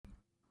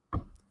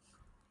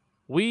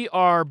We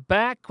are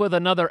back with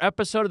another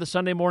episode of the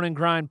Sunday Morning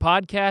Grind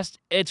podcast.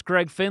 It's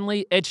Greg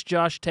Finley, it's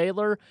Josh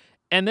Taylor,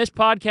 and this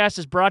podcast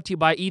is brought to you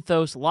by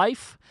Ethos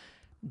Life.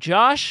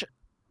 Josh,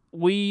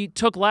 we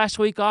took last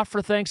week off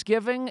for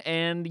Thanksgiving,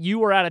 and you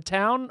were out of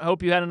town. I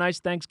hope you had a nice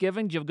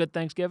Thanksgiving. Did you have a good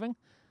Thanksgiving?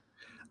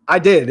 I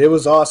did. It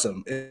was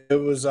awesome. It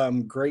was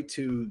great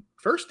to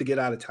get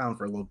out of town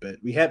for a little bit.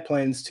 We had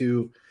plans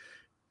to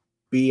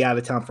be out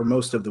of town for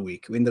most of the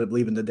week. We ended up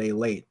leaving the day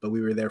late, but we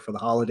were there for the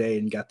holiday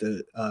and got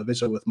to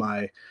visit with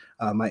my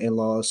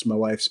in-laws, my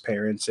wife's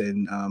parents,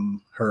 and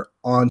her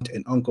aunt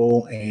and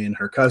uncle, and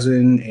her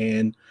cousin,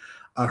 and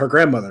her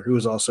grandmother, who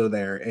was also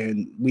there.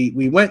 And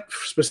we went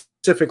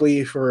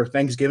specifically for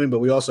Thanksgiving, but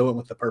we also went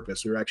with the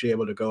purpose. We were actually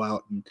able to go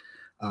out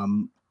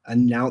and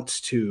announce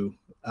to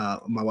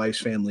my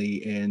wife's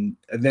family and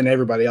then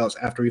everybody else,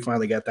 after we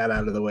finally got that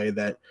out of the way,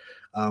 that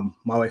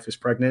my wife is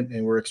pregnant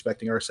and we're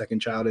expecting our second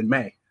child in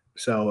May.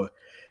 So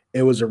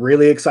it was a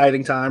really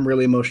exciting time,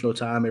 really emotional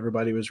time.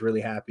 Everybody was really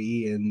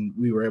happy, and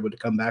we were able to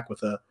come back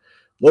with a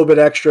little bit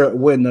extra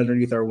wind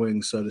underneath our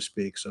wings, so to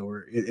speak.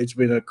 So it's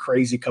been a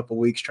crazy couple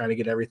of weeks trying to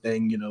get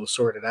everything,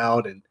 sorted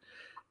out, and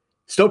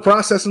still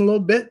processing a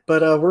little bit,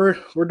 but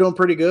we're doing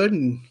pretty good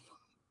and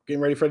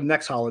getting ready for the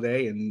next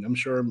holiday. And I'm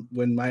sure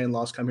when my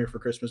in-laws come here for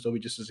Christmas, they'll be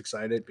just as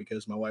excited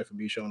because my wife will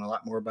be showing a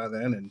lot more by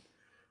then, and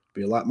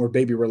be a lot more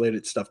baby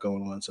related stuff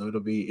going on. So it'll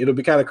be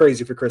kind of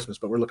crazy for Christmas,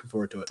 but we're looking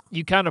forward to it.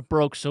 You kind of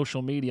broke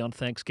social media on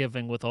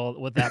Thanksgiving with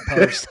that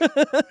post.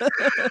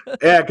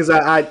 Yeah, because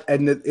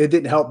it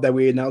didn't help that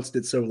we announced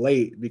it so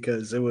late,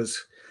 because it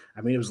was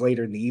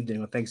later in the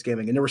evening on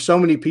Thanksgiving, and there were so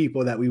many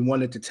people that we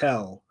wanted to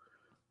tell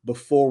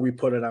before we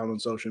put it out on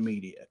social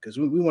media, because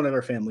we wanted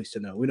our families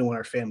to know. We don't want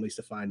our families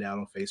to find out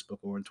on Facebook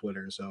or on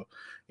Twitter. So,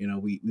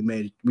 we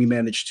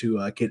managed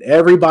to get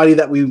everybody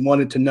that we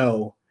wanted to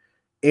know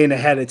in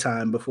ahead of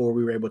time before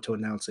we were able to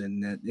announce it,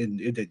 and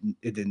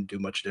it didn't do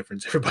much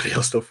difference. Everybody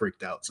else still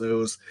freaked out,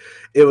 so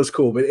it was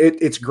cool. But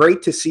it's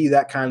great to see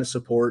that kind of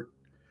support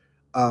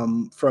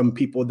from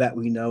people that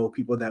we know,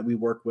 people that we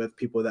work with,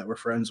 people that we're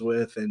friends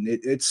with, and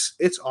it's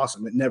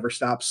awesome. It never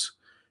stops.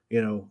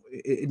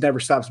 It never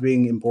stops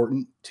being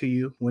important to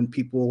you when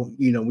people,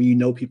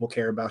 when people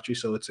care about you.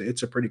 So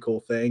it's a pretty cool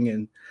thing,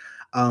 and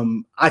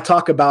I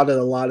talk about it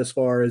a lot as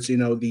far as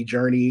the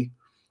journey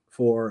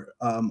for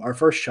our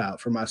first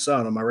child, for my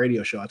son, on my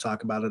radio show. I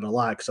talk about it a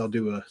lot because I'll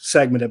do a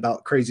segment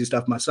about crazy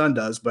stuff my son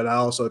does, but I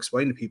also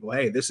explain to people,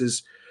 hey, this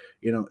is,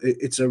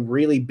 it's a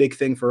really big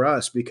thing for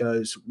us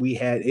because we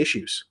had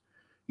issues,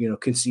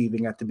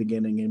 conceiving at the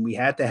beginning, and we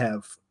had to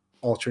have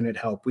alternate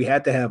help. We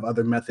had to have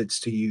other methods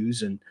to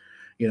use. And,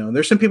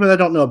 there's some people that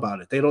don't know about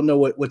it. They don't know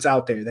what's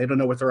out there. They don't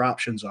know what their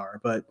options are.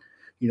 But,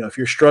 if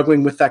you're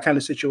struggling with that kind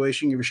of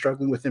situation, if you're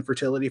struggling with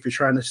infertility, if you're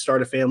trying to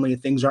start a family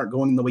and things aren't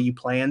going the way you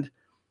planned,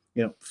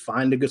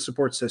 find a good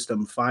support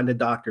system, find a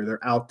doctor.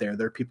 They're out there.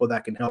 There are people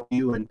that can help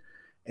you,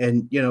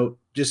 and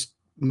just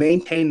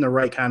maintain the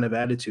right kind of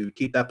attitude,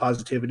 keep that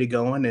positivity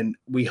going. And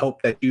we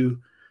hope that you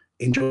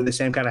enjoy the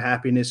same kind of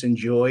happiness and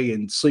joy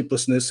and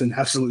sleeplessness and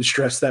absolute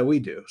stress that we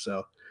do.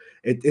 So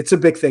it's a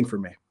big thing for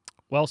me.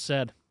 Well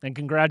said. And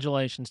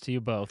congratulations to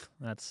you both.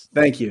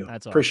 Thank you.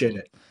 That's awesome. Appreciate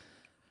it.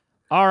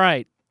 All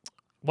right.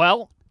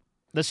 Well,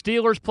 the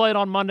Steelers played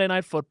on Monday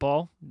Night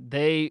Football.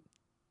 They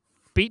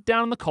beat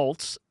down the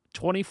Colts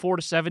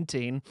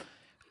 24-17.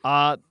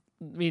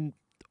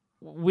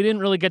 We didn't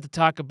really get to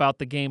talk about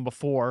the game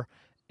before,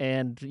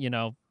 and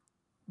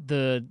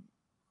the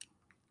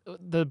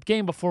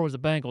game before was the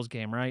Bengals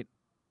game, right?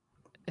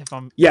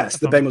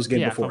 Bengals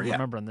game before. If I'm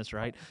remembering this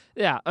right.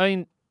 Yeah,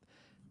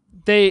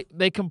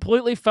 they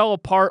completely fell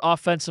apart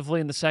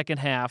offensively in the second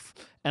half,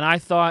 and I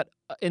thought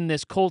in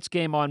this Colts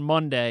game on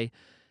Monday,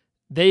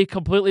 they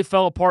completely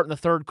fell apart in the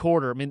third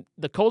quarter.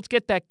 The Colts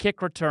get that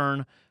kick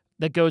return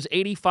that goes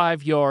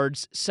 85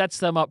 yards, sets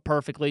them up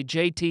perfectly.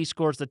 JT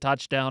scores the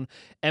touchdown,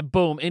 and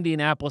boom,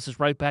 Indianapolis is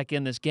right back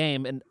in this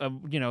game. And,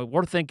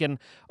 we're thinking,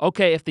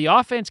 okay, if the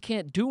offense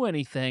can't do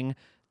anything,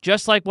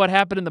 just like what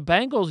happened in the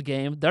Bengals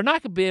game, they're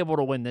not going to be able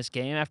to win this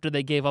game after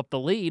they gave up the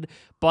lead.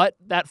 But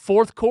that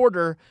fourth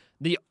quarter,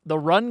 the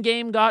run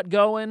game got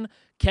going.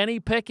 Kenny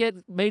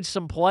Pickett made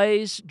some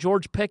plays.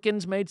 George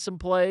Pickens made some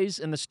plays,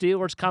 and the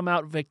Steelers come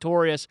out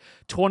victorious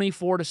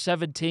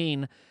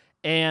 24-17.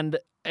 And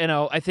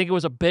I think it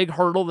was a big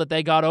hurdle that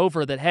they got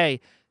over, that,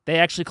 hey, they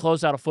actually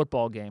closed out a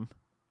football game.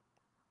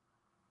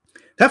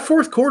 That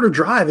fourth quarter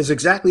drive is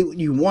exactly what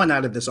you want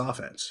out of this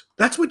offense.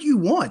 That's what you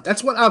want.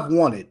 That's what I've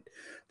wanted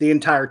the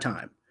entire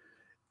time.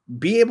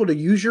 Be able to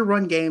use your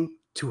run game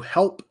to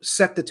help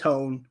set the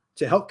tone,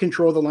 to help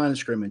control the line of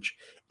scrimmage,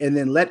 and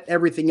then let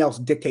everything else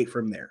dictate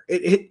from there.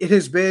 It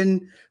has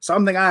been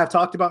something I have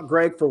talked about,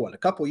 Greg, for a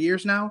couple of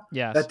years now.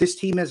 Yes. That this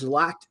team has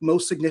lacked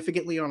most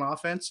significantly on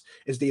offense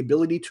is the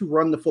ability to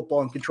run the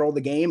football and control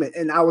the game.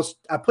 And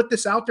I put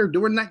this out there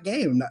during that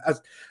game.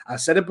 I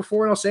said it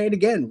before and I'll say it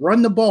again.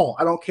 Run the ball.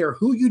 I don't care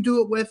who you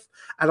do it with.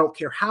 I don't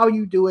care how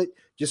you do it.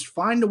 Just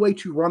find a way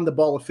to run the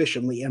ball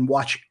efficiently and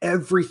watch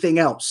everything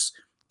else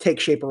take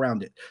shape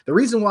around it. The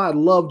reason why I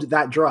loved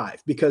that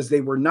drive, because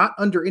they were not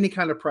under any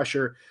kind of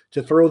pressure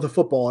to throw the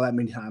football that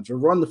many times or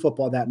run the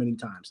football that many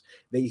times.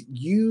 They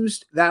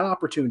used that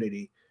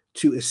opportunity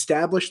to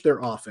establish their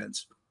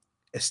offense,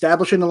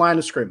 establishing the line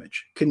of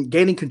scrimmage,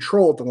 gaining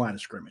control of the line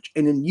of scrimmage,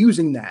 and then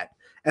using that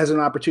as an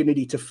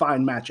opportunity to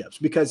find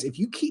matchups. Because if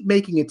you keep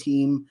making a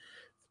team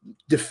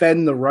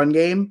defend the run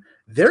game,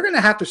 they're going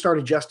to have to start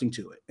adjusting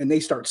to it. And they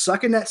start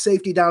sucking that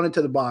safety down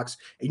into the box,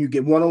 and you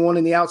get one-on-one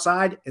in the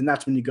outside, and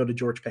that's when you go to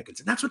George Pickens.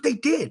 And that's what they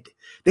did.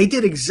 They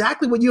did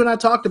exactly what you and I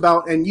talked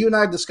about, and you and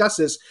I discussed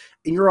this,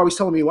 and you're always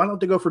telling me, why don't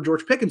they go for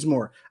George Pickens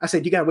more? I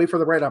said, you got to wait for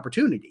the right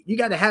opportunity. You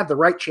got to have the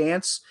right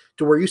chance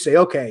to where you say,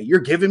 okay, you're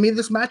giving me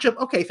this matchup?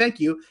 Okay, thank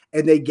you.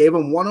 And they gave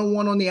him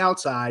one-on-one on the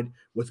outside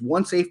with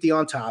one safety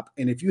on top.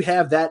 And if you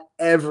have that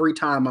every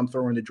time, I'm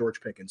throwing to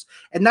George Pickens.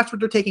 And that's what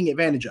they're taking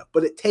advantage of.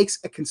 But it takes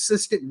a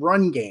consistent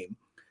run game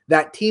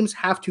that teams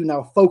have to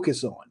now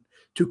focus on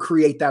to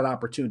create that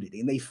opportunity.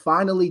 And they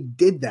finally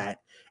did that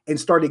and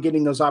started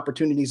getting those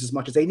opportunities as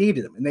much as they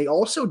needed them. And they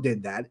also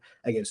did that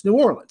against New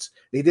Orleans.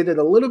 They did it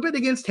a little bit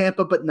against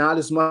Tampa, but not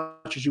as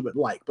much as you would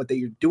like. But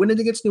they're doing it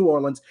against New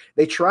Orleans.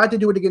 They tried to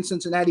do it against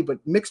Cincinnati, but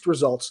mixed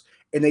results,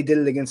 and they did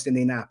it against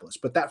Indianapolis.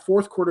 But that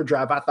fourth quarter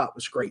drive I thought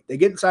was great. They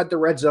get inside the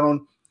red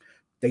zone.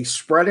 They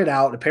spread it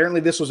out.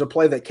 Apparently, this was a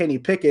play that Kenny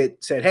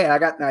Pickett said, hey, I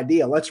got an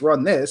idea. Let's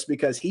run this,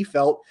 because he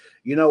felt,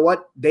 you know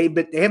what, they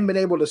haven't been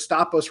able to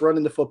stop us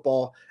running the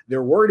football.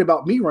 They're worried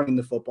about me running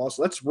the football.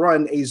 So let's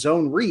run a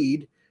zone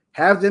read,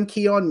 have them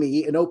key on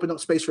me, and open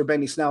up space for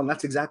Benny Snell. And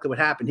that's exactly what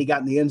happened. He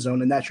got in the end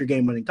zone, and that's your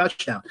game-winning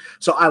touchdown.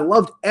 So I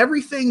loved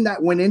everything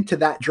that went into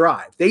that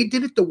drive. They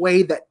did it the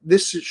way that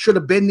this should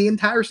have been the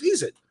entire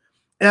season.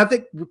 And I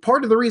think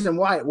part of the reason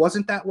why it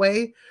wasn't that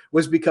way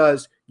was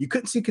because you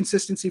couldn't see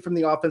consistency from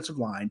the offensive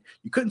line.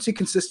 You couldn't see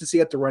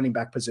consistency at the running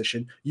back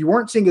position. You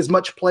weren't seeing as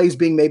much plays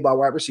being made by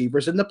wide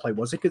receivers, and the play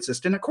wasn't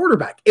consistent at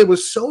quarterback. It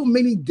was so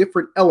many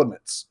different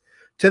elements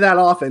to that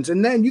offense.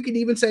 And then you could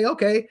even say,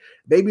 okay,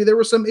 maybe there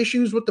were some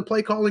issues with the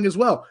play calling as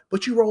well.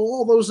 But you roll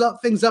all those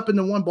things up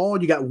into one ball,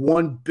 and you got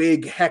one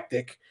big,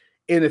 hectic,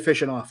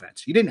 inefficient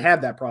offense. You didn't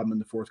have that problem in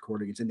the fourth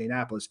quarter against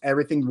Indianapolis.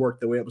 Everything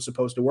worked the way it was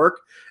supposed to work,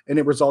 and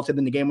it resulted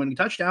in the game-winning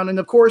touchdown. And,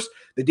 of course,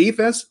 the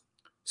defense,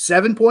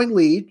 7-point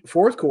lead,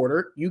 fourth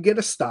quarter, you get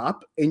a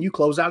stop, and you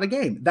close out a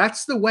game.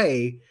 That's the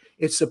way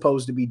it's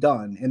supposed to be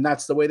done, and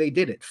that's the way they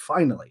did it,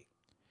 finally.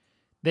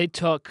 They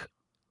took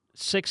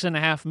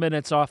 6.5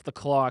 minutes off the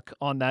clock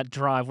on that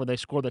drive where they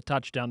scored the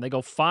touchdown. They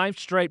go 5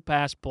 straight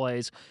pass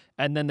plays,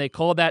 and then they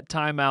call that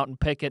timeout, and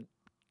Pickett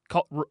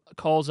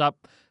calls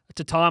up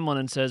to Tomlin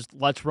and says,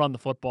 let's run the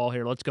football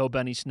here. Let's go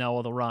Benny Snell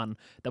with a run.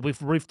 That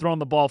we've thrown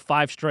the ball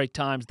 5 straight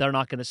times. They're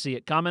not going to see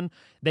it coming.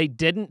 They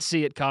didn't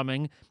see it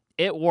coming.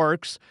 It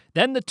works.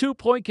 Then the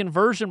 2-point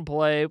conversion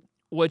play,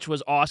 which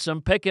was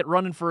awesome. Pickett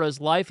running for his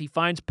life. He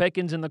finds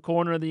Pickens in the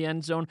corner of the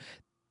end zone.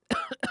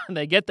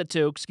 They get the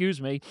 2,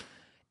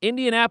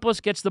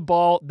 Indianapolis gets the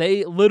ball.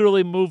 They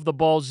literally move the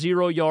ball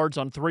 0 yards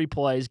on 3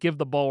 plays, give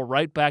the ball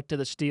right back to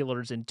the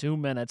Steelers in 2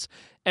 minutes,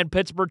 and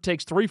Pittsburgh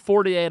takes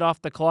 3:48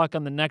 off the clock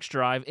on the next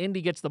drive.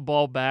 Indy gets the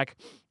ball back,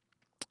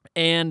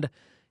 and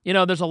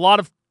there's a lot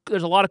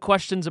of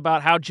questions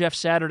about how Jeff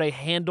Saturday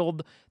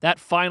handled that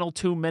final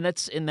 2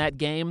 minutes in that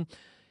game.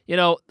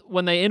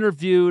 When they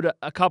interviewed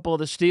a couple of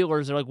the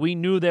Steelers, they're like, we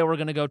knew they were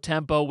going to go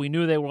tempo. We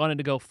knew they wanted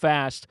to go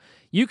fast.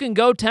 You can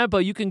go tempo,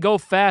 you can go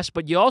fast,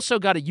 but you also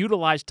got to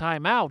utilize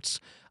timeouts.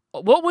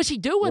 What was he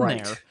doing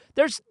there?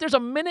 There's a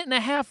minute and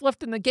a half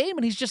left in the game,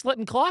 and he's just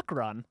letting clock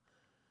run.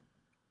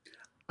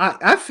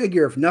 I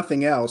figure if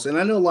nothing else, and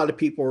I know a lot of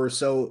people are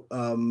so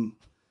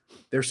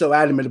they're so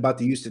adamant about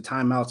the use of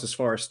timeouts as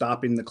far as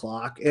stopping the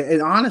clock.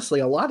 And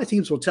honestly, a lot of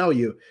teams will tell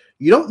you,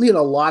 you don't need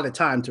a lot of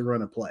time to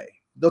run a play.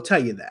 They'll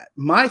tell you that.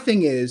 My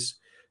thing is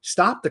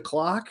stop the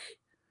clock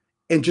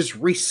and just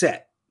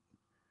reset,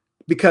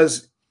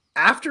 because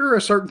after a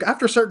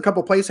certain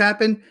couple plays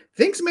happen,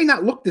 things may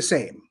not look the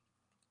same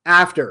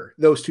after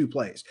those 2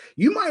 plays.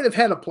 You might have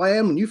had a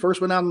plan when you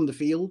first went out on the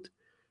field,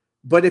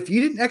 but if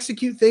you didn't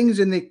execute things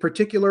in the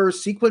particular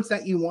sequence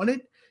that you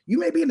wanted, you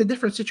may be in a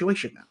different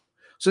situation now.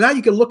 So now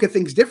you can look at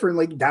things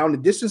differently. Down the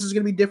distance is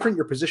going to be different.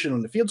 Your position on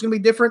the field is going to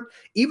be different.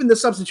 Even the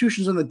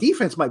substitutions on the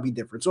defense might be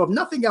different. So if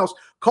nothing else,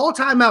 call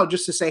timeout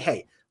just to say,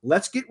 hey,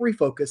 let's get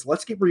refocused,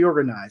 let's get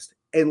reorganized,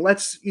 and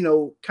let's,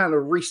 kind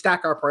of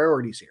restack our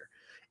priorities here.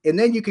 And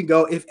then you can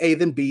go if A,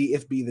 then B,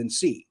 if B, then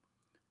C.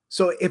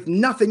 So if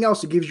nothing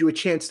else, it gives you a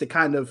chance to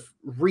kind of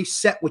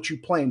reset what you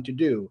plan to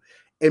do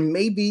and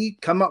maybe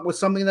come up with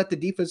something that the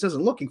defense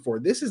isn't looking for.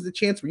 This is the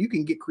chance where you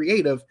can get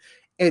creative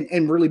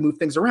and really move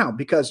things around,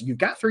 because you've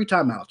got 3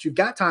 timeouts. You've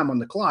got time on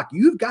the clock.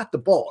 You've got the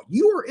ball.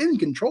 You are in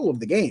control of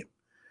the game.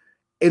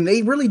 And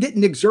they really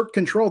didn't exert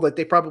control that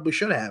they probably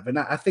should have. And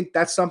I think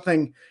that's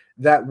something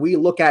that we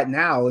look at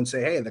now and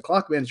say, hey, the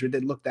clock management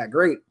didn't look that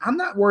great. I'm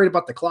not worried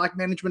about the clock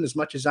management as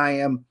much as I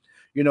am,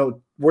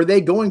 were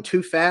they going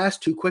too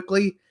fast, too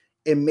quickly,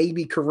 and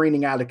maybe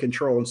careening out of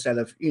control instead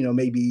of,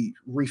 maybe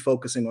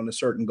refocusing on a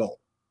certain goal?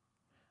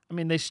 I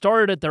mean, they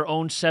started at their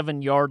own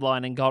 7-yard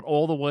line and got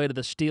all the way to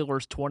the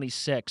Steelers'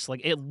 26.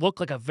 Like, it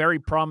looked like a very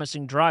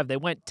promising drive. They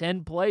went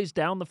 10 plays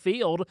down the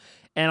field,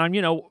 and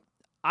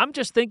I'm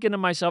just thinking to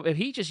myself, if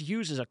he just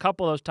uses a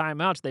couple of those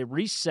timeouts, they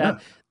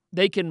reset,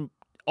 they can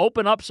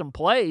open up some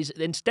plays.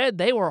 Instead,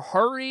 they were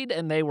hurried,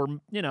 and they were,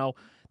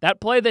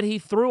 that play that he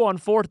threw on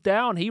 4th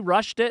down, he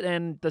rushed it,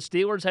 and the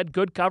Steelers had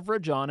good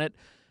coverage on it.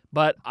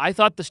 But I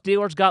thought the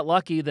Steelers got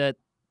lucky that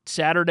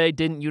Saturday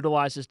didn't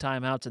utilize his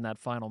timeouts in that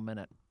final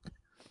minute.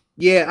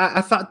 Yeah,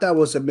 I thought that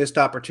was a missed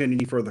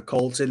opportunity for the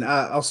Colts. And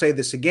I'll say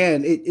this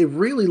again. It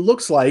really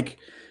looks like,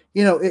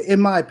 in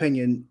my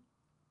opinion,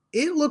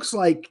 it looks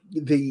like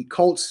the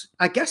Colts,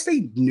 I guess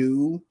they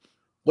knew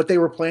what they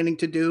were planning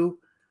to do.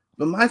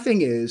 But my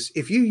thing is,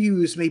 if you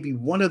use maybe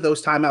one of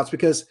those timeouts,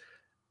 because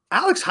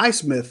Alex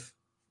Highsmith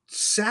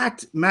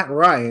sacked Matt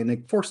Ryan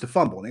and forced a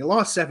fumble, and they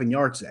lost 7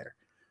 yards there.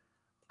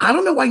 I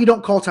don't know why you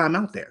don't call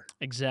timeout there.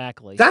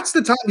 Exactly. That's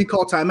the time you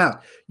call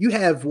timeout. You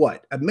have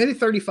what? A minute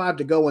 35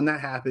 to go when that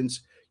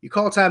happens. You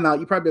call timeout.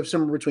 You probably have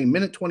somewhere between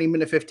minute 20,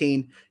 minute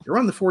 15. You're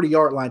on the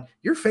 40-yard line.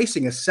 You're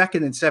facing a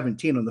 2nd and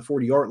 17 on the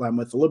 40-yard line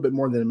with a little bit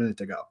more than a minute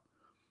to go.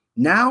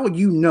 Now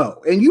you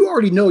know, and you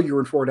already know you're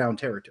in 4-down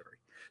territory.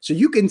 So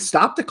you can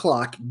stop the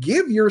clock,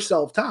 give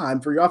yourself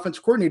time for your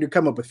offensive coordinator to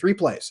come up with 3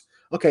 plays.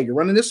 Okay, you're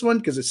running this one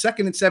because it's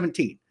 2nd and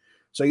 17.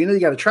 So you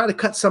got to try to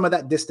cut some of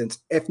that distance,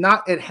 if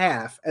not at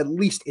half, at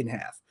least in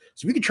half.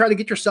 So if you can try to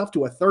get yourself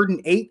to a 3rd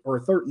and 8 or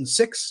a 3rd and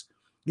 6,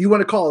 you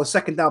want to call a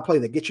 2nd down play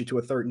that gets you to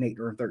a 3rd and 8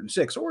 or a 3rd and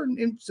 6. Or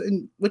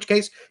in which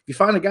case, if you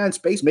find a guy in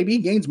space, maybe he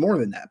gains more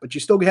than that, but you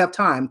still have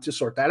time to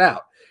sort that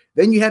out.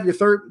 Then you have your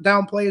 3rd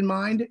down play in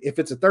mind. If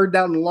it's a 3rd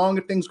down and long,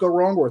 if things go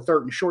wrong, or a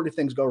 3rd and short, if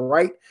things go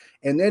right.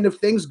 And then if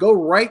things go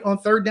right on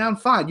 3rd down,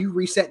 fine. You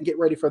reset and get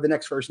ready for the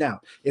next 1st down.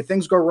 If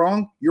things go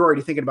wrong, you're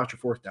already thinking about your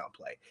 4th down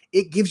play.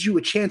 It gives you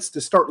a chance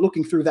to start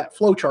looking through that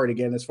flow chart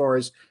again as far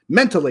as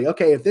mentally,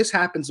 okay, if this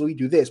happens, we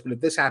do this. But if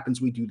this happens,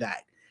 we do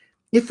that.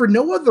 If for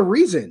no other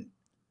reason,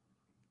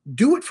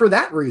 do it for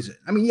that reason.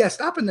 I mean, yeah,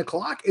 stopping the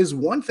clock is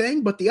one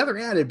thing, but the other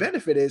added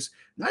benefit is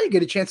now you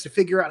get a chance to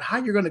figure out how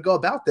you're going to go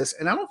about this.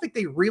 And I don't think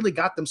they really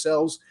got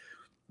themselves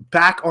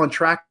back on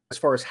track as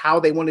far as how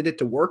they wanted it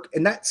to work.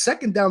 And that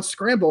 2nd down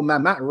scramble,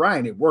 Matt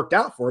Ryan, it worked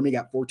out for him. He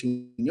got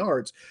 14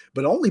 yards,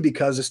 but only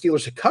because the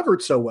Steelers had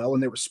covered so well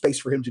and there was space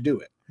for him to do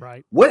it.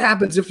 Right. What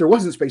happens if there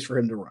wasn't space for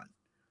him to run?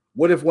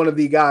 What if one of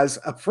the guys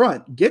up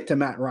front get to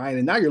Matt Ryan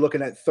and now you're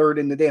looking at 3rd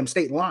in the damn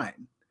state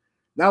line?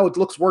 Now it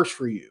looks worse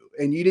for you.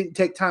 And you didn't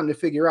take time to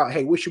figure out,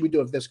 hey, what should we do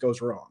if this goes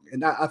wrong?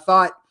 And I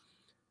thought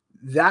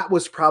that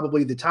was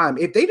probably the time.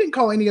 If they didn't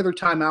call any other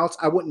timeouts,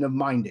 I wouldn't have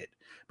minded.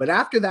 But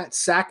after that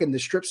sack and the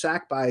strip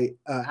sack by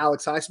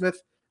Alex Highsmith,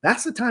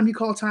 that's the time you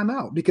call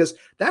timeout, because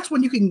that's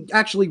when you can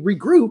actually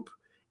regroup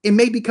and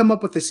maybe come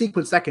up with a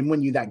sequence that can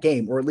win you that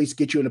game, or at least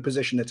get you in a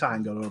position to tie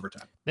and go to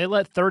overtime. They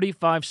let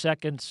 35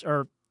 seconds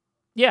go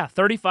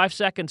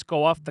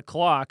off the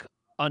clock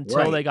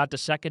until they got to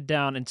 2nd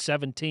down and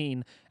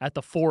 17 at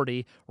the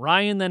 40.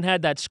 Ryan then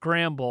had that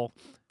scramble,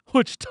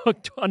 which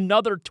took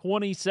another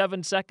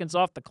 27 seconds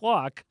off the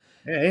clock.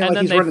 Yeah, and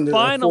like then they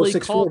finally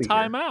called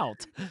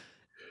timeout.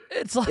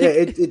 It's like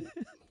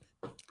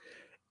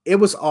it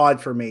was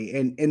odd for me.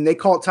 And they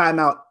called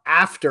timeout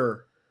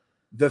after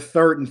the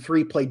 3rd and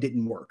 3 play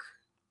didn't work.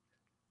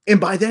 And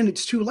by then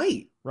it's too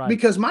late. Right.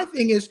 Because my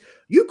thing is,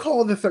 you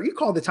call the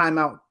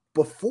timeout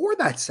before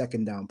that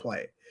 2nd down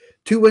play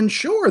to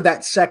ensure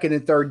that 2nd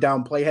and 3rd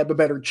down play have a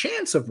better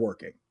chance of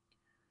working.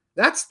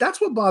 That's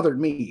what bothered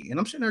me. And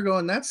I'm sitting there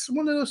going, that's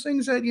one of those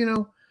things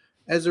that,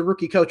 as a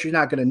rookie coach, you're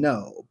not going to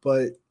know.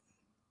 But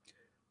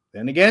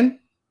then again,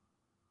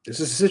 this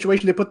is a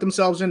situation they put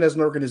themselves in as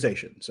an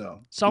organization.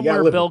 So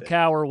somewhere Bill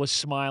Cowher was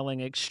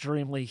smiling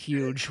extremely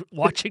huge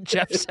watching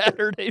Jeff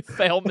Saturday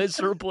fail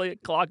miserably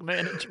at clock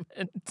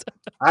management.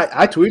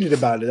 I tweeted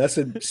about it. I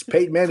said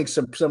Peyton Manning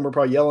somewhere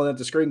probably yelling at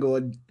the screen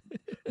going,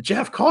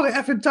 Jeff, call the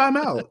effing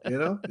timeout.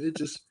 It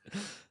just,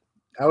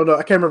 I don't know.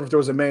 I can't remember if there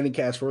was a Manning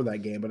cast for that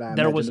game, but I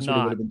imagine that's what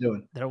he would have been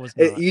doing. There was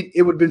not.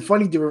 It would have been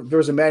funny if there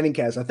was a Manning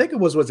cast. I think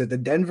was it the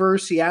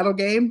Denver-Seattle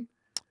game?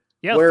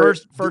 Yeah,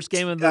 first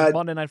game of the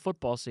Monday Night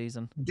Football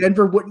season.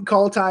 Denver wouldn't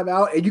call a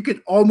timeout, and you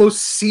could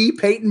almost see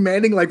Peyton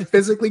Manning like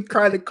physically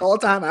trying to call a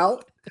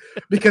timeout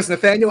because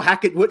Nathaniel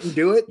Hackett wouldn't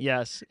do it.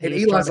 Yes. And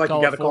Eli's like,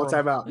 you got to call a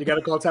timeout. You got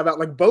to call a timeout.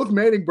 Like both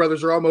Manning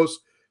brothers are almost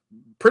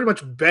pretty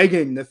much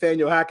begging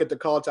Nathaniel Hackett to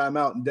call a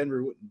timeout, and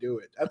Denver wouldn't do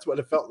it. That's what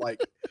it felt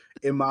like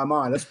in my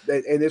mind.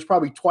 And it's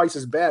probably twice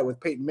as bad with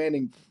Peyton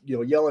Manning,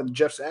 yelling at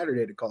Jeff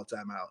Saturday to call a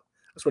timeout.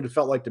 That's what it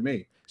felt like to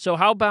me. So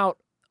how about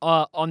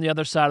on the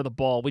other side of the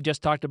ball? We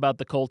just talked about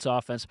the Colts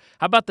offense.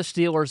 How about the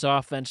Steelers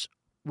offense?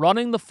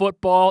 Running the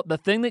football, the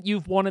thing that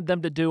you've wanted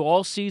them to do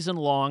all season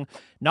long.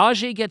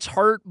 Najee gets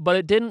hurt, but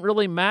it didn't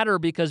really matter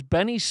because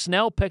Benny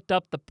Snell picked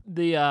up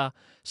the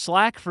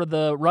slack for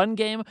the run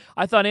game.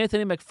 I thought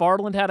Anthony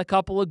McFarland had a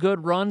couple of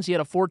good runs. He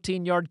had a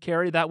 14-yard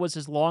carry. That was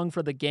his long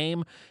for the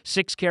game,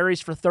 6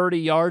 carries for 30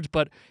 yards.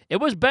 But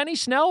it was Benny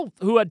Snell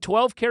who had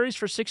 12 carries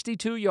for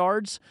 62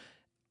 yards.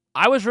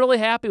 I was really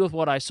happy with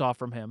what I saw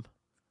from him.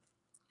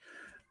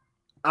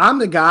 I'm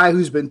the guy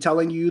who's been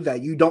telling you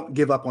that you don't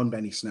give up on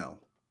Benny Snell.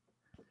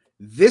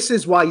 This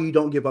is why you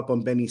don't give up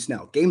on Benny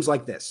Snell. Games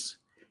like this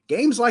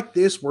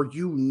where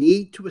you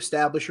need to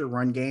establish your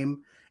run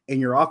game and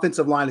your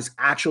offensive line is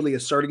actually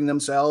asserting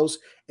themselves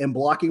and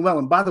blocking well.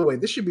 And by the way,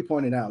 this should be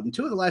pointed out. In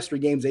 2 of the last 3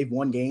 games, they've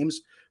won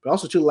games, but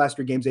also 2 of the last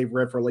 3 games, they've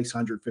read for at least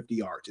 150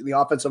 yards. And the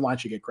offensive line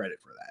should get credit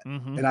for that.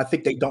 Mm-hmm. And I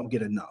think they don't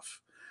get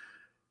enough.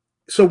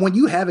 So when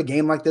you have a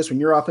game like this, when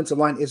your offensive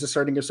line is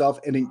asserting yourself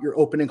and you're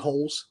opening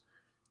holes,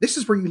 this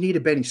is where you need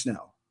a Benny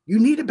Snell. You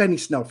need a Benny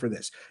Snell for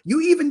this.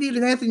 You even need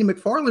an Anthony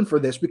McFarland for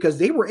this because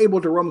they were able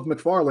to run with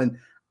McFarland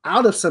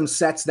out of some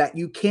sets that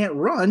you can't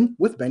run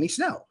with Benny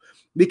Snell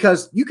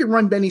because you can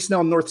run Benny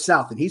Snell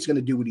north-south and he's going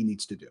to do what he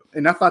needs to do.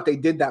 And I thought they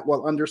did that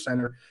well under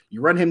center.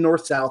 You run him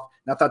north-south,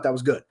 and I thought that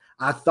was good.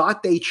 I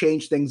thought they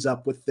changed things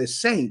up with the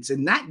Saints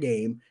in that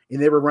game,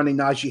 and they were running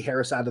Najee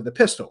Harris out of the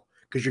pistol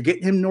because you're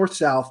getting him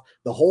north-south.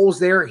 The hole's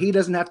there. He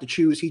doesn't have to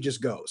choose. He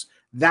just goes.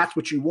 That's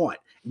what you want.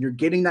 And you're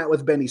getting that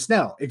with Benny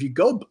Snell. If you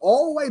go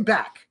all the way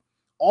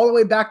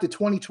back to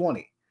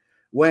 2020,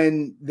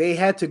 when they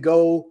had to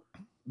go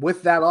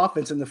with that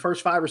offense in the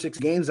first 5 or 6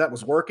 games that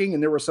was working,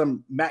 and there were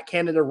some Matt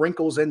Canada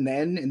wrinkles in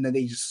then, and then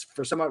they just,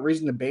 for some odd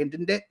reason,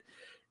 abandoned it.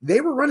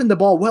 They were running the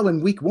ball well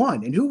in week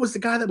 1. And who was the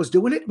guy that was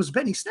doing it? It was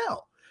Benny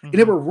Snell. Mm-hmm. And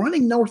they were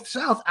running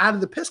north-south out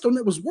of the pistol, and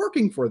it was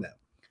working for them.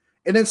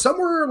 And then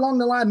somewhere along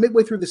the line,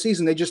 midway through the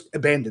season, they just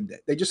abandoned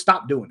it. They just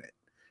stopped doing it.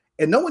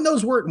 And no one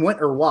knows where it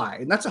went or why.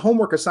 And that's a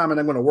homework assignment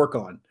I'm going to work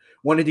on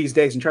one of these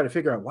days and try to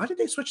figure out why did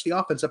they switch the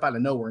offense up out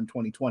of nowhere in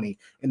 2020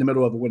 in the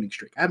middle of a winning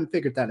streak. I haven't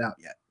figured that out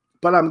yet.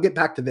 But I'm going to get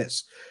back to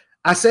this.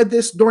 I said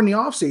this during the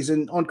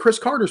offseason on Chris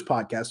Carter's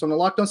podcast, on the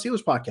Locked On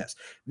Steelers podcast.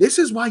 This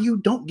is why you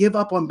don't give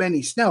up on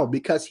Benny Snell,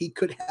 because he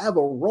could have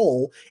a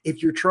role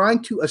if you're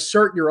trying to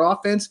assert your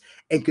offense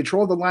and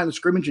control the line of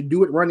scrimmage and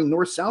do it running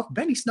north-south.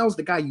 Benny Snell's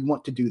the guy you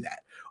want to do that.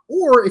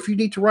 Or if you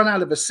need to run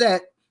out of a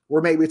set, or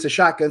maybe it's a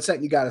shotgun set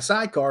and you got a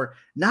sidecar,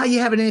 now you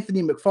have an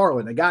Anthony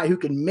McFarland, a guy who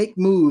can make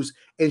moves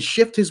and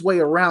shift his way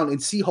around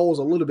and see holes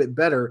a little bit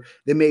better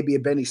than maybe a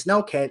Benny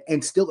Snell can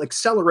and still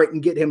accelerate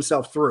and get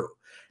himself through.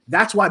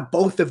 That's why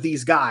both of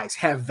these guys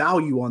have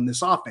value on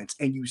this offense,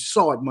 and you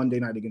saw it Monday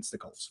night against the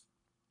Colts.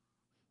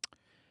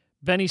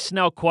 Benny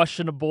Snell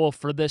questionable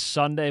for this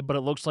Sunday, but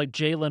it looks like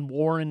Jaylen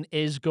Warren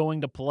is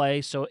going to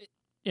play. So,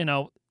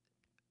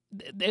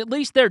 at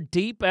least they're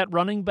deep at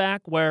running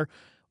back where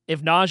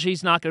if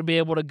Najee's not going to be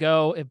able to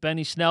go, if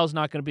Benny Snell's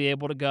not going to be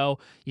able to go,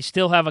 you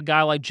still have a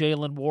guy like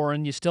Jaylen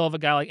Warren. You still have a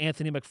guy like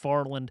Anthony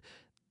McFarland.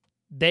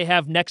 They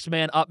have next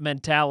man up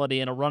mentality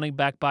and a running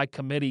back by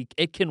committee.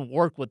 It can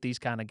work with these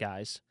kind of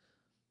guys.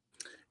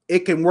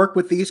 It can work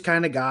with these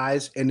kind of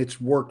guys, and it's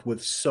worked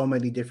with so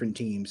many different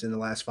teams in the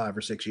last 5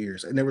 or 6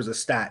 years. And there was a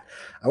stat.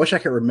 I wish I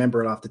could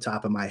remember it off the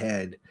top of my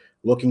head.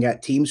 Looking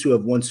at teams who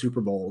have won Super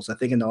Bowls, I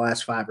think in the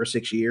last 5 or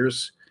 6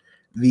 years,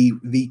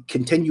 the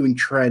continuing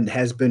trend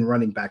has been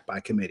running back by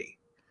committee.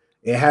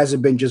 It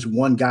hasn't been just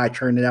one guy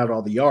turning out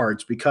all the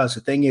yards, because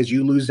the thing is,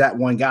 you lose that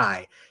one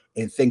guy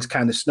and things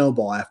kind of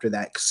snowball after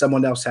that.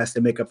 Someone else has to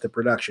make up the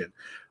production.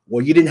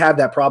 Well, you didn't have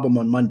that problem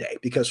on Monday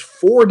because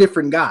 4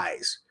 different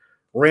guys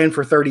ran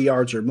for 30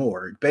 yards or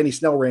more. Benny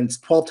Snell ran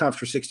 12 times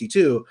for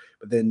 62,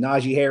 but then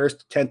Najee Harris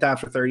 10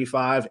 times for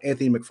 35,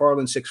 Anthony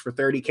McFarland 6 for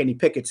 30, Kenny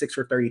Pickett 6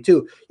 for 32.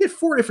 You had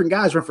 4 different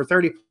guys run for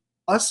 30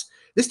 plus.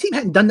 This team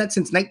hadn't done that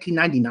since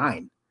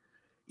 1999.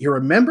 You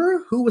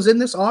remember who was in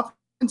this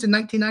offense in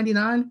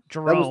 1999?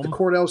 Jerome. That was the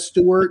Cordell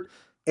Stewart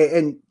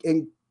and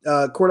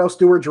Cordell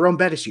Stewart, Jerome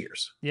Bettis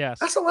years. Yes.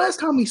 That's the last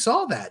time we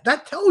saw that.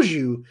 That tells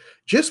you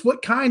just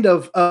what kind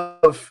of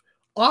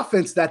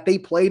offense that they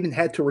played and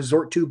had to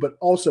resort to, but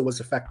also was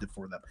effective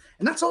for them.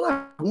 And that's all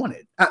I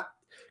wanted.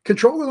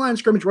 Control the line of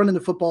scrimmage, running the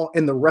football,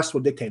 and the rest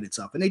will dictate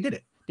itself. And they did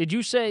it. Did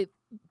you say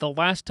the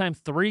last time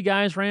 3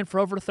 guys ran for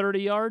over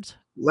 30 yards?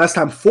 Last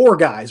time 4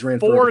 guys ran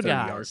for over 30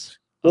 yards.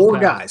 4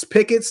 guys.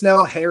 Pickett,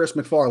 Snell, Harris,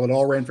 McFarland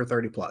all ran for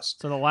 30 plus.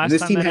 So the last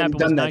time that happened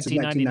was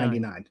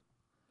 1999.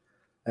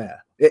 Yeah.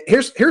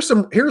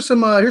 Here's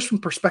some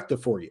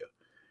perspective for you.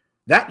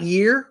 That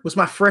year was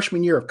my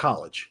freshman year of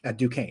college at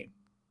Duquesne.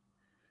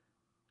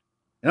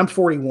 And I'm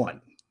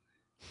 41.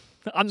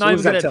 I'm not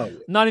even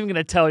going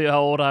to tell you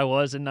how old I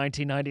was in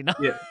 1999.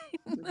 Yeah.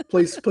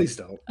 Please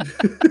don't.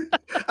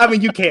 I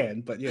mean, you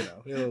can, but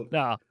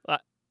No.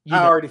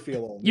 I already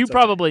feel old. You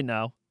probably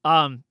know.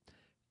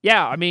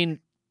 Yeah, I mean,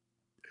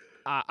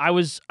 I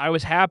was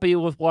happy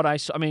with what I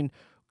saw. I mean,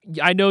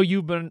 I know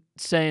you've been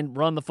saying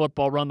run the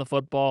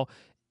football.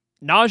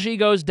 Najee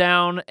goes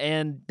down,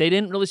 and they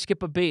didn't really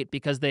skip a beat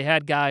because they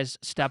had guys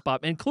step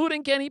up,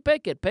 including Kenny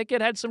Pickett.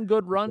 Pickett had some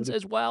good runs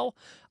as well.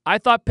 I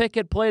thought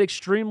Pickett played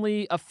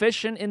extremely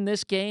efficient in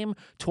this game,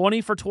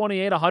 20 for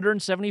 28,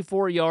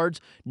 174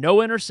 yards, no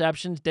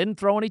interceptions, didn't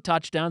throw any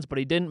touchdowns, but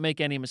he didn't make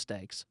any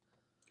mistakes.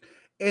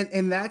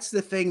 And that's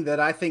the thing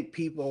that I think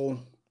people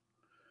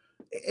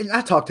 – and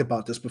I talked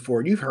about this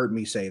before, and you've heard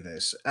me say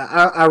this.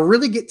 I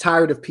really get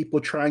tired of people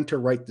trying to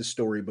write the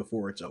story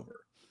before it's over.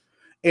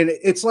 And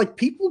it's like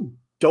people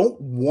don't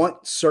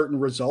want certain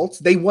results.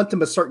 They want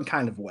them a certain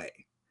kind of way.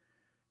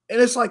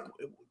 And it's like,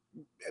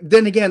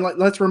 then again,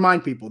 let's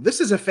remind people, this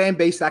is a fan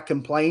base that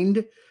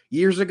complained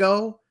years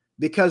ago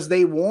because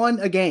they won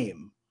a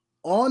game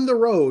on the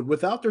road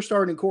without their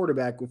starting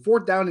quarterback with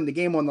 4th down in the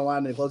game on the line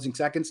in the closing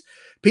seconds.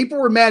 People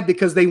were mad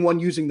because they won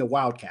using the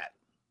Wildcat.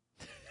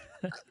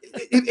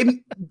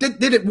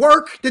 Did it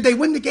work? Did they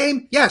win the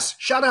game? Yes.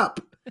 Shut up.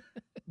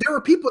 There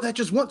are people that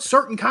just want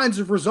certain kinds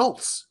of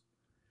results,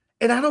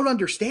 and I don't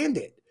understand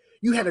it.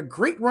 You had a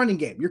great running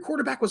game. Your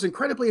quarterback was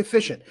incredibly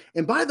efficient.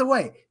 And by the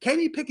way,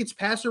 Kenny Pickett's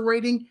passer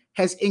rating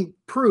has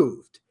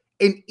improved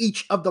in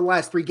each of the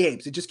last 3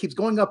 games. It just keeps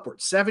going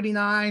upward.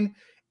 79,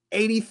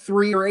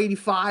 83 or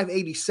 85,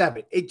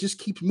 87. It just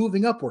keeps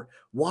moving upward.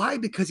 Why?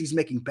 Because he's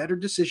making better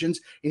decisions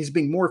and he's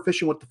being more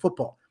efficient with the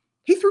football.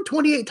 He threw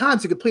 28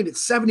 times and completed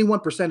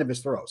 71% of his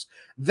throws.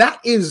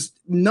 That is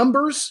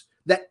numbers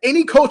that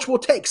any coach will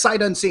take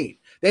sight unseen.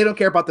 They don't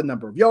care about the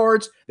number of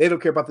yards. They don't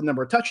care about the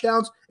number of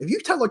touchdowns. If you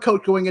tell a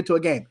coach going into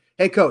a game,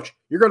 hey, coach,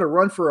 you're going to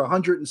run for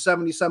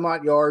 170 some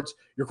odd yards.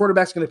 Your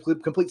quarterback's going to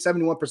complete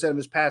 71% of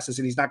his passes,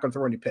 and he's not going to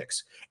throw any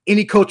picks.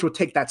 Any coach will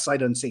take that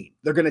sight unseen.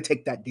 They're going to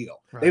take that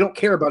deal. Right. They don't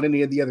care about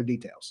any of the other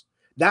details.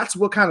 That's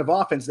what kind of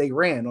offense they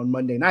ran on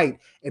Monday night,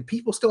 and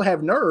people still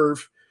have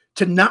nerve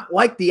to not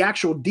like the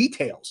actual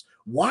details.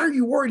 Why are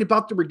you worried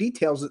about the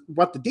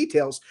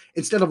details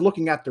instead of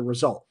looking at the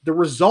result? The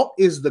result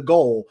is the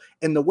goal,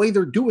 and the way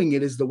they're doing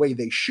it is the way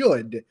they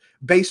should,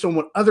 based on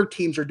what other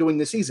teams are doing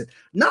this season.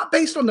 Not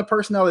based on the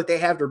personnel that they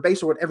have or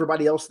based on what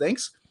everybody else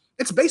thinks.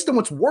 It's based on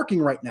what's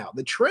working right now.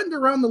 The trend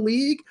around the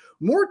league,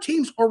 more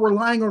teams are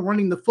relying on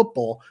running the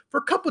football for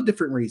a couple of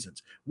different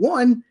reasons.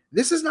 One,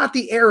 this is not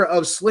the era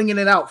of slinging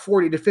it out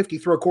 40 to 50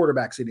 throw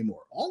quarterbacks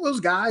anymore. All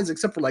those guys,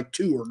 except for like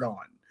 2, are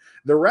gone.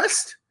 The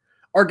rest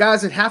are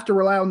guys that have to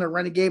rely on their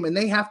running game, and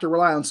they have to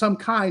rely on some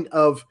kind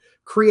of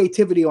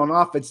creativity on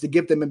offense to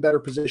get them in better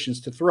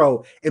positions to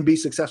throw and be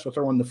successful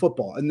throwing the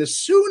football. And the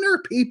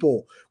sooner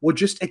people will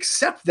just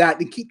accept that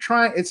and keep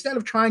trying, instead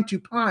of trying to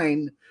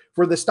pine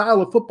for the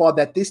style of football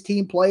that this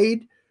team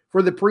played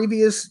for the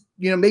previous,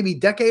 maybe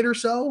decade or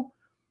so,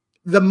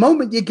 the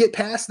moment you get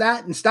past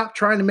that and stop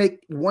trying to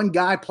make one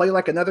guy play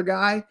like another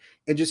guy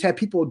and just have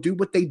people do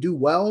what they do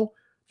well,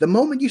 the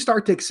moment you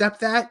start to accept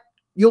that,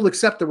 you'll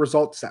accept the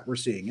results that we're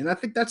seeing. And I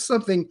think that's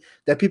something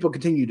that people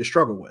continue to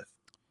struggle with.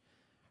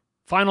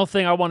 Final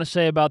thing I want to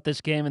say about this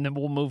game, and then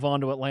we'll move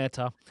on to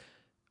Atlanta.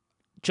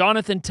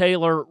 Jonathan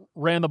Taylor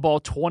ran the ball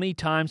 20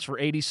 times for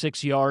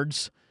 86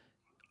 yards,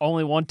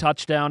 only 1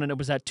 touchdown, and it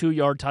was that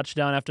 2-yard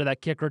touchdown after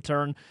that kick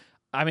return.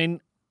 I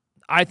mean,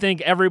 I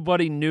think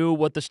everybody knew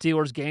what the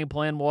Steelers' game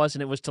plan was,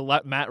 and it was to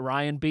let Matt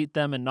Ryan beat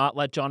them and not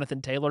let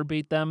Jonathan Taylor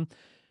beat them.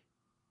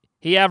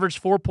 He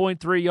averaged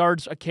 4.3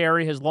 yards a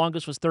carry. His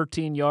longest was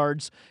 13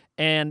 yards,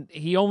 and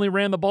he only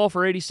ran the ball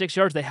for 86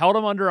 yards. They held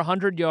him under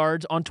 100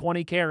 yards on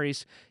 20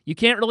 carries. You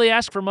can't really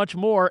ask for much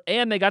more,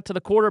 and they got to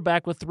the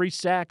quarterback with 3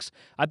 sacks.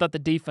 I thought the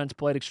defense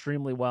played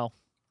extremely well.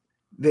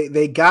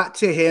 They got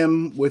to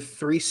him with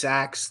 3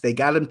 sacks. They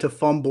got him to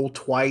fumble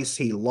twice.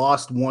 He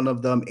lost one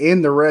of them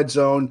in the red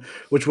zone,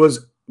 which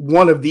was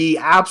one of the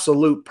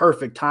absolute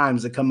perfect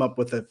times to come up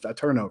with a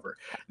turnover.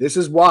 This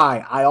is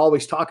why I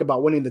always talk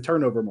about winning the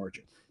turnover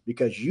margin,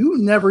 because you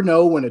never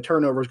know when a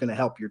turnover is going to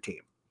help your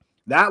team.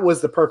 That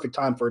was the perfect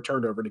time for a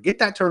turnover, to get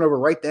that turnover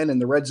right then in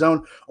the red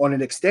zone on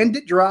an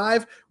extended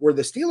drive where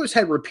the Steelers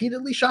had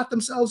repeatedly shot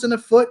themselves in the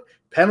foot.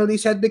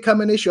 Penalties had become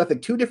an issue. I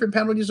think 2 different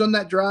penalties on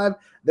that drive.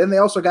 Then they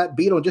also got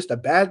beat on just a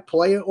bad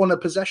play on a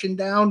possession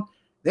down.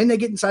 Then they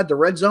get inside the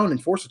red zone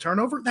and force a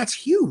turnover. That's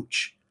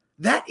huge.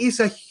 That is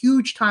a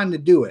huge time to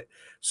do it.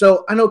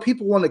 So I know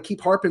people want to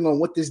keep harping on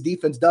what this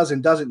defense does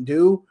and doesn't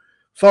do.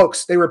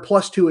 Folks, they were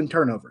 +2 in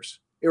turnovers.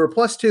 They were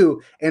 +2,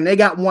 and they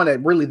got one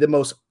at really the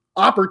most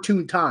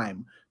opportune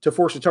time to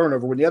force a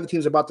turnover when the other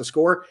team's about to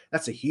score.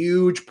 That's a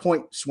huge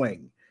point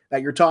swing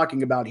that you're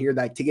talking about here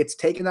that gets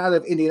taken out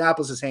of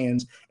Indianapolis's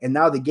hands, and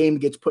now the game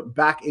gets put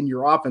back in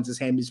your offense's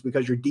hands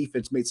because your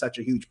defense made such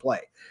a huge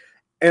play.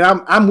 And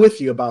I'm with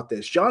you about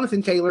this.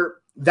 Jonathan Taylor,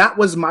 that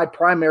was my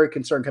primary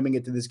concern coming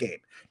into this game.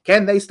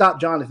 Can they stop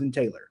Jonathan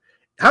Taylor?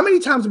 How many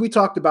times have we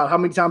talked about how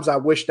many times I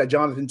wish that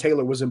Jonathan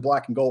Taylor was in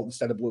black and gold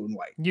instead of blue and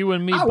white? You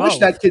and me I both. wish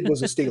that kid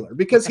was a Steeler,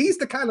 because he's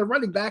the kind of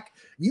running back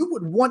you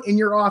would want in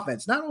your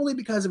offense, not only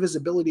because of his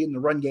ability in the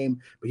run game,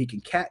 but he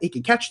can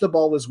catch the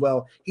ball as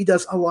well. He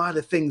does a lot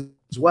of things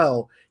as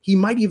well. He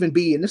might even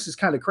be, and this is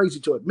kind of crazy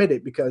to admit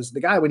it because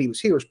the guy when he was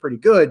here was pretty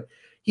good,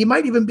 he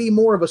might even be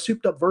more of a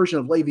souped-up version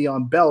of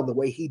Le'Veon Bell, the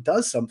way he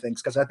does some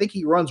things, because I think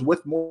he runs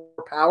with more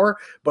power,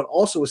 but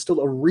also is still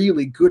a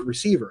really good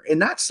receiver.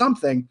 And that's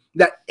something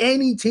that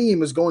any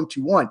team is going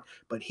to want.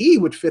 But he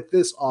would fit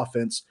this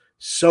offense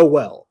so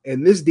well.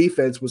 And this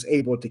defense was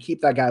able to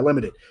keep that guy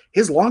limited.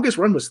 His longest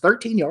run was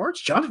 13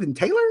 yards, Jonathan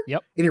Taylor?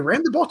 Yep. And he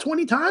ran the ball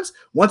 20 times?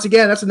 Once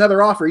again, that's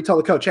another offer. You tell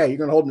the coach, hey, you're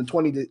going to hold him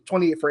to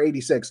 20 for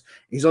 86.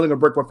 He's only going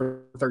to break one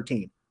for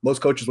 13.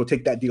 Most coaches will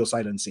take that deal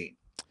sight unseen.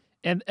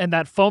 And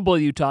that fumble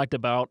you talked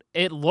about,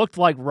 it looked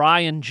like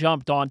Ryan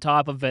jumped on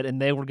top of it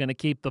and they were going to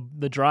keep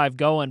the drive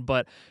going.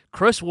 But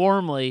Chris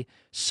Wormley,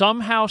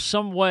 somehow,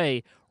 some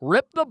way,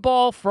 ripped the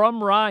ball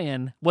from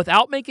Ryan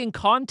without making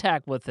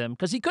contact with him,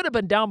 because he could have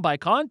been down by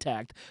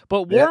contact,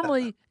 but Yeah.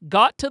 Wormley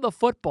got to the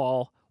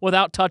football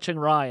without touching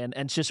Ryan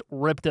and just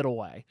ripped it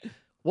away.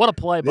 What a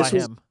play by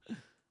him.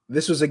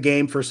 This was a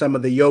game for some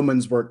of the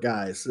yeoman's work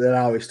guys that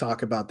I always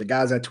talk about, the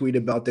guys I tweet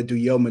about that do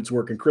yeoman's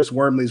work. And Chris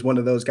Wormley is one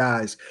of those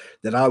guys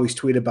that I always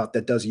tweet about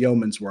that does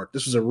yeoman's work.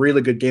 This was a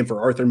really good game for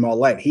Arthur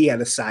Mollett. He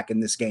had a sack in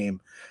this game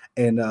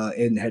and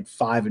had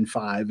 5 and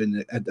 5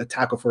 and a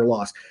tackle for a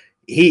loss.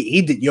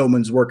 He did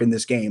yeoman's work in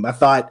this game. I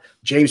thought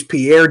James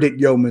Pierre did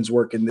yeoman's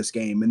work in this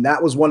game. And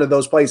that was one of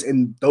those plays.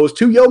 And those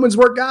two yeoman's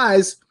work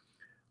guys,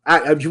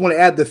 if you want to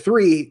add the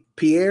three,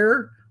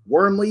 Pierre,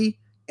 Wormley,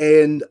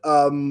 and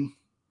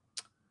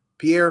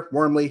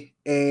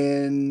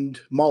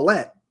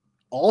Mollett,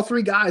 all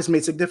three guys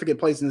made significant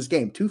plays in this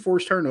game. 2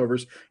 forced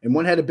turnovers, and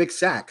one had a big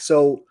sack.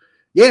 So,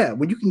 yeah,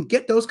 when you can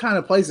get those kind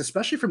of plays,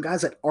 especially from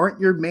guys that aren't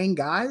your main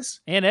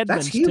guys, and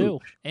Edmonds that's huge. too.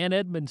 And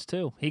Edmonds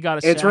too. He got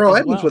a sack. And Terrell as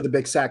Edmonds well. with a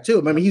big sack too.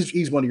 I mean,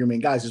 he's one of your main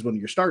guys. He's one of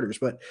your starters.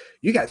 But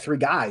you got 3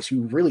 guys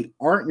who really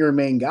aren't your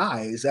main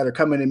guys that are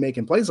coming and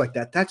making plays like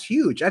that. That's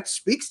huge. That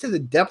speaks to the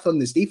depth on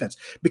this defense,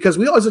 because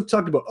we always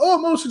talk about,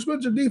 most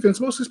expensive defense.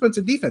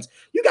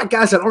 You got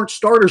guys that aren't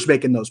starters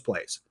making those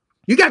plays.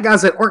 You got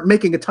guys that aren't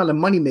making a ton of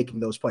money making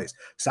those plays.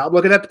 Stop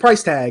looking at the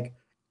price tag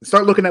and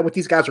start looking at what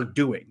these guys are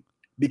doing,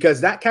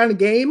 because that kind of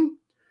game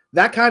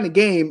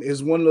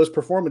is one of those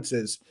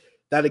performances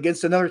that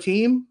against another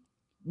team,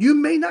 you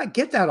may not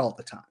get that all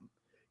the time.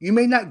 You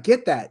may not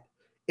get that,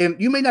 and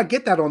you may not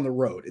get that on the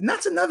road. And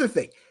that's another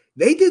thing.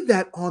 They did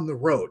that on the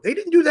road. They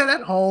didn't do that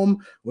at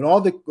home when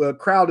all the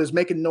crowd is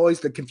making noise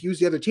to confuse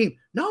the other team.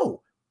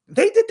 No,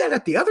 they did that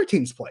at the other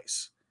team's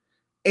place.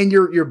 And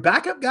your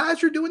backup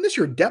guys are doing this.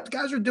 Your depth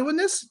guys are doing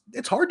this.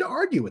 It's hard to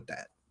argue with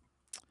that.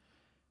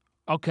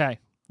 Okay,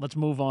 let's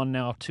move on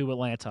now to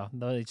Atlanta.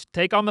 They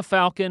take on the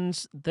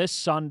Falcons this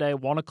Sunday,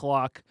 1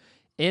 o'clock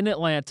in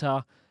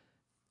Atlanta.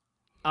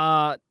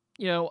 I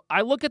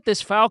look at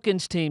this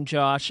Falcons team,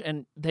 Josh,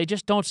 and they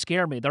just don't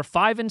scare me. They're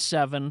 5 and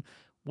 7,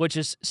 which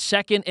is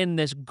second in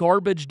this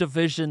garbage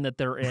division that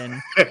they're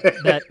in.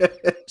 That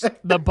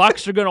the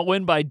Bucs are going to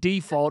win by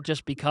default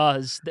just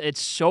because it's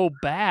so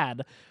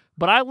bad.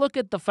 But I look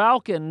at the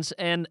Falcons,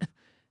 and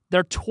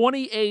they're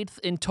 28th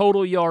in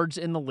total yards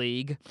in the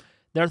league.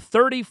 They're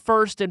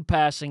 31st in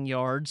passing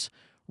yards.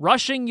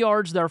 Rushing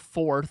yards, they're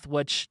 4th,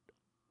 which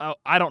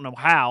I don't know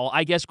how.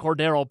 I guess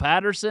Cordero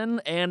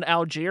Patterson and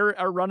Algier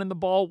are running the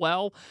ball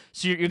well.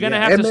 So you're going to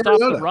have to stop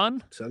the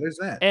run. So there's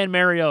that. And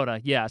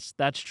Mariota, yes,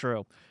 that's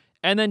true.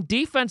 And then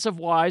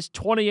defensive-wise,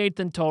 28th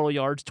in total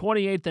yards,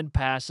 28th in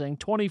passing,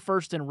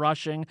 21st in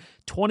rushing,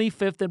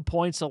 25th in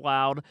points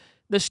allowed.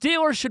 The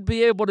Steelers should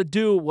be able to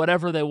do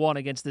whatever they want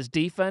against this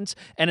defense,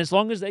 and as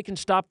long as they can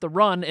stop the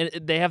run, and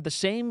they have the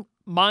same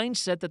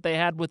mindset that they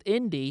had with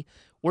Indy,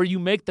 where you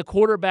make the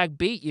quarterback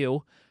beat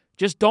you,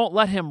 just don't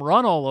let him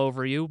run all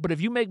over you. But if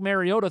you make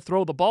Mariota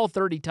throw the ball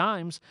 30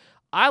 times,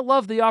 I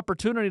love the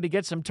opportunity to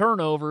get some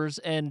turnovers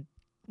and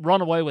run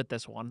away with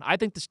this one. I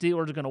think the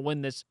Steelers are going to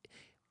win this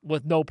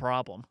with no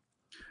problem.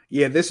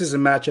 Yeah, this is a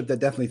matchup that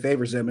definitely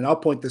favors them, and I'll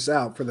point this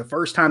out. For the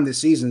first time this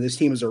season, this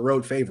team is a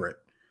road favorite.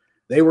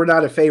 They were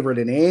not a favorite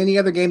in any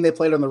other game they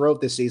played on the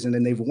road this season,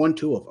 and they've won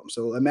 2 of them.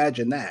 So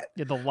imagine that.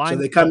 Yeah, the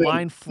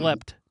line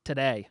flipped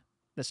today.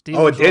 The Steelers.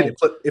 Oh, it did.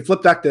 It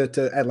flipped back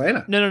to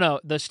Atlanta. No.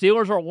 The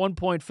Steelers are a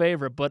 1-point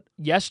favorite, but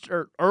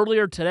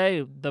earlier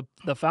today,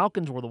 the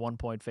Falcons were the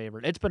 1-point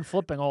favorite. It's been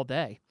flipping all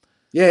day.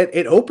 Yeah,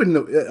 it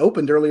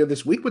opened earlier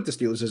this week with the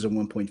Steelers as a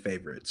 1-point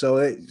favorite.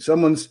 So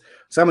someone's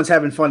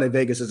having fun at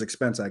Vegas's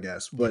expense, I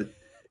guess. But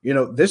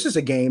this is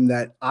a game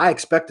that I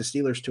expect the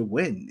Steelers to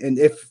win. And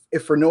if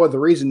for no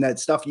other reason, that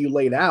stuff you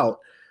laid out,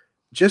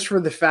 just for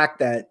the fact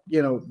that,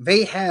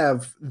 they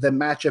have the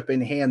matchup in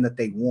hand that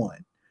they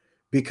want.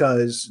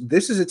 Because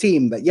this is a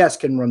team that, yes,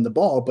 can run the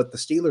ball, but the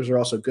Steelers are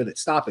also good at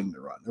stopping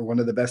the run. They're one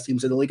of the best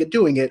teams in the league at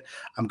doing it.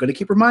 I'm going to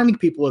keep reminding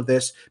people of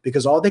this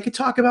because all they could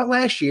talk about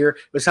last year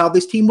was how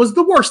this team was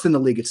the worst in the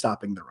league at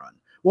stopping the run.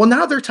 Well,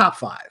 now they're top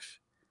 5.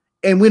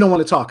 And we don't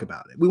want to talk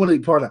about it. We want to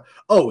be part of.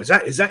 Oh, is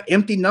that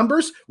empty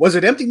numbers? Was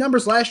it empty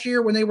numbers last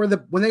year when they were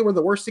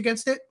the worst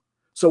against it?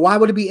 So why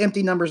would it be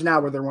empty numbers now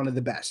where they're one of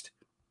the best?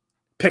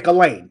 Pick a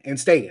lane and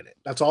stay in it.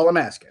 That's all I'm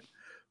asking.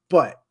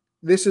 But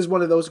this is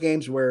one of those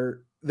games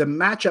where the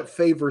matchup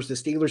favors the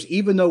Steelers,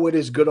 even though it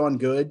is good on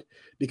good,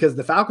 because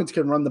the Falcons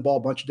can run the ball a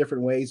bunch of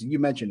different ways. You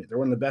mentioned it. They're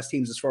one of the best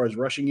teams as far as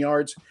rushing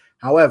yards.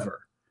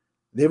 However,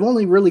 they've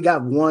only really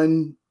got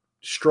one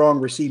strong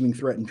receiving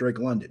threat in Drake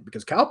London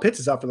because Kyle Pitts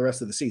is out for the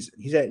rest of the season.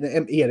 He had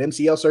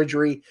MCL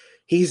surgery.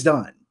 He's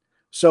done.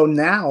 So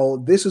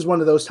now this is one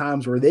of those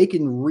times where they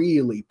can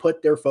really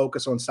put their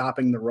focus on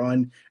stopping the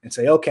run and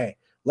say, okay,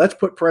 let's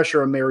put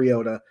pressure on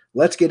Mariota.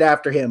 Let's get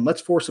after him.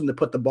 Let's force him to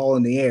put the ball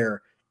in the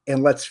air,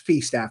 and let's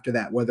feast after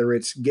that, whether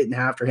it's getting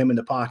after him in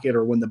the pocket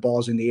or when the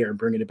ball's in the air and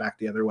bringing it back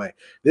the other way.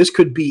 This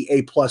could be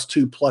a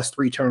 +2,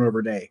 +3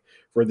 turnover day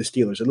for the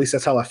Steelers. At least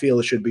that's how I feel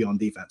it should be on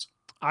defense.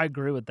 I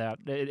agree with that.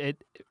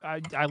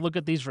 I look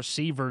at these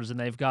receivers, and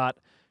they've got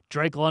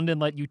Drake London,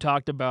 like you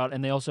talked about,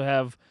 and they also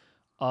have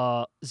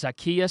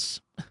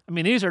Zacchaeus. I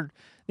mean, these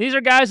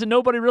are guys that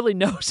nobody really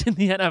knows in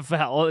the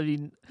NFL. I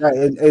mean, right,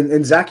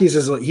 and Zacchaeus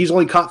he's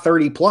only caught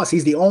 30 plus.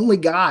 He's the only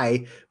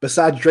guy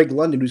besides Drake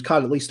London who's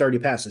caught at least 30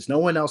 passes. No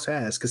one else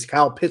has, because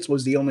Kyle Pitts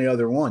was the only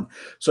other one.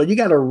 So you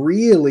got a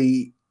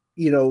really,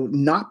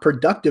 not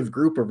productive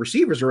group of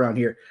receivers around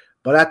here.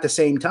 But at the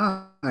same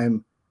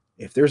time,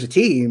 if there's a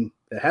team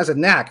that has a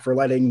knack for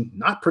letting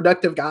not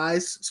productive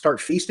guys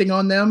start feasting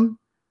on them,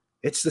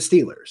 it's the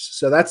Steelers.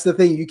 So that's the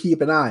thing you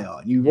keep an eye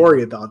on. You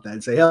worry about that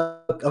and say,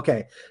 oh,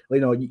 okay,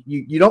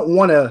 you don't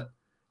want to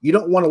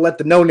let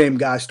the no-name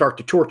guys start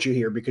to torch you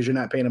here because you're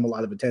not paying them a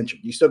lot of attention.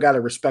 You still got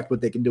to respect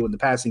what they can do in the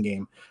passing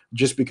game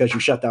just because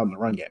you shut down the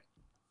run game.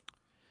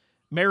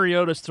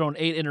 Mariota's thrown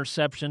 8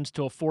 interceptions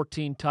to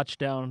 14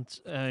 touchdowns.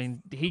 I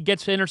mean, he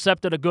gets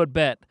intercepted a good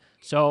bit.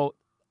 So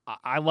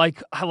I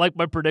like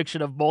my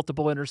prediction of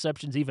multiple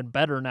interceptions even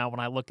better now when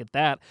I look at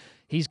that.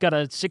 He's got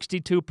a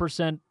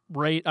 62%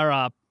 rate,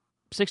 or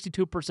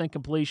 62%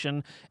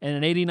 completion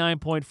and an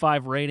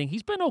 89.5 rating.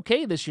 He's been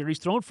okay this year. He's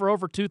thrown for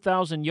over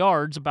 2,000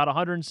 yards, about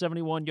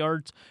 171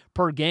 yards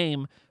per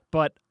game.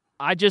 But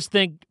I just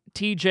think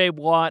T.J.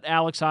 Watt,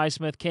 Alex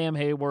Highsmith, Cam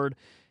Hayward,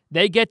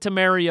 they get to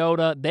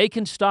Mariota, they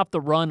can stop the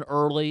run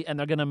early, and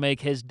they're going to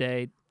make his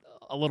day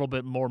a little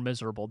bit more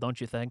miserable, don't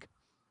you think?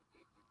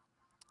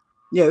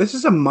 Yeah, this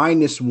is a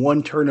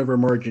 -1 turnover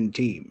margin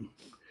team.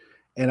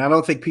 And I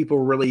don't think people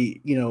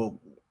really,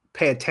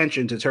 pay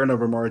attention to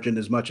turnover margin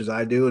as much as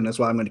I do, and that's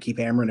why I'm going to keep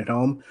hammering it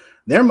home.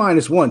 They're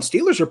 -1.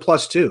 Steelers are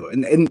 +2,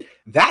 and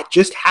that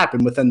just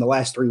happened within the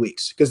last 3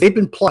 weeks because they've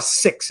been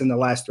 +6 in the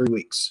last 3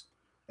 weeks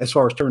as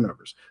far as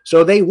turnovers.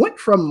 So they went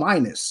from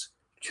minus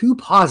to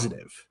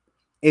positive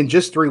in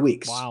just 3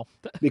 weeks. Wow.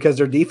 Because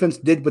their defense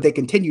did what they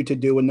continue to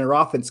do and their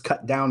offense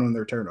cut down on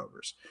their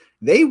turnovers.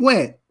 They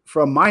went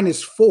from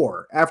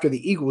 -4 after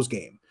the Eagles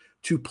game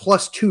to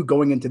 +2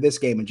 going into this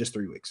game in just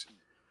 3 weeks.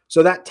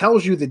 So that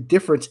tells you the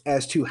difference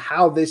as to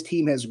how this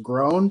team has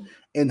grown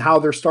and how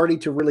they're starting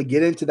to really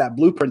get into that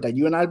blueprint that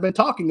you and I have been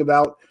talking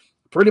about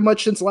pretty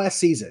much since last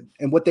season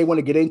and what they want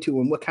to get into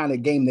and what kind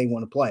of game they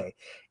want to play.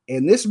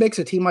 And this makes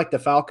a team like the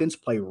Falcons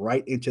play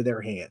right into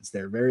their hands.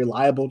 They're very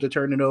liable to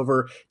turn it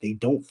over. They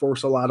don't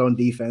force a lot on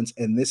defense,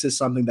 and this is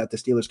something that the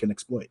Steelers can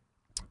exploit.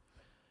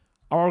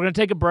 All right, we're going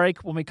to take a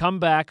break. When we come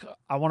back,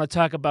 I want to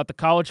talk about the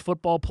college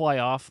football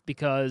playoff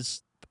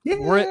because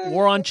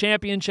we're on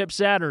Championship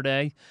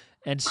Saturday.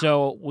 And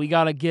so we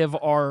got to give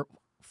our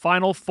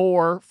Final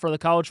Four for the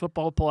college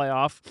football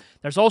playoff.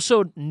 There's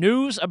also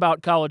news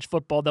about college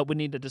football that we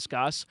need to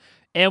discuss,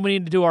 and we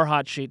need to do our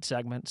hot sheet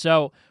segment.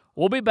 So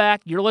we'll be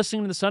back. You're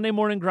listening to the Sunday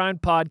Morning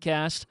Grind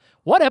podcast.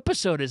 What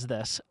episode is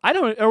this? Are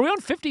we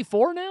on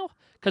 54 now?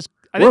 Because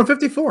we're on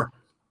 54.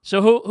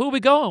 So who are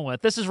we going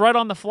with? This is right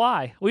on the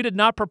fly. We did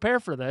not prepare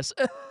for this.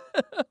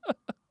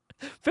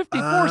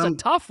 54 is a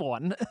tough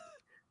one.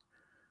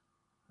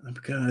 I'm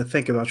trying to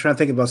think about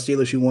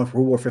Steelers who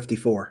wore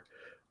 54.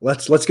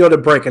 Let's go to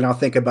break and I'll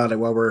think about it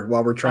while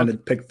we're trying to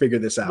figure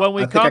this out.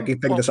 I think I can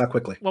figure this out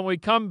quickly. When we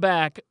come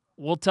back,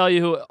 we'll tell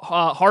you who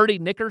Hardy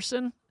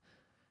Nickerson.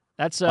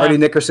 That's Hardy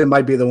Nickerson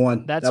might be the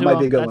one. That might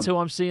be a good one. That's who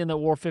I'm seeing that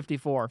wore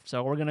 54.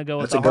 So we're gonna go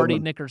with the Hardy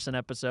Nickerson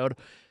episode.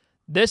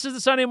 This is the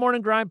Sunday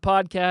Morning Grind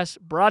podcast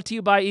brought to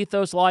you by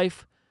Ethos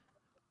Life.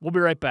 We'll be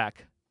right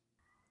back.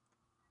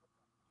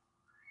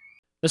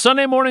 The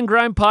Sunday Morning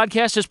Grind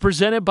podcast is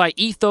presented by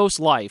Ethos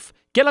Life.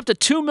 Get up to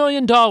 $2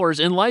 million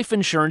in life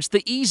insurance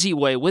the easy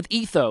way with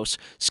Ethos.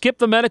 Skip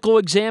the medical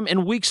exam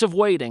and weeks of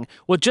waiting.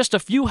 With just a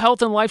few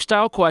health and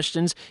lifestyle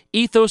questions,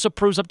 Ethos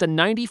approves up to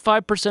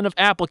 95% of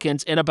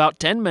applicants in about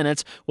 10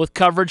 minutes with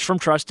coverage from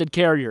trusted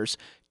carriers.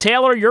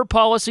 Tailor your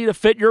policy to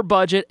fit your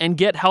budget and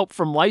get help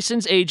from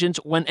licensed agents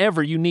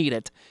whenever you need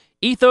it.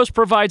 Ethos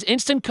provides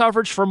instant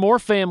coverage for more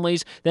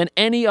families than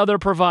any other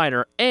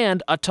provider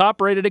and a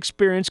top-rated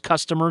experience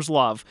customers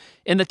love.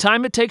 In the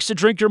time it takes to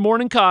drink your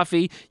morning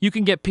coffee, you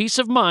can get peace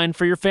of mind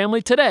for your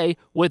family today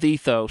with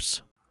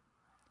Ethos.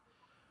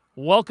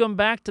 Welcome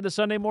back to the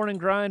Sunday Morning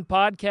Grind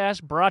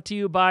podcast brought to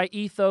you by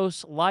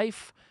Ethos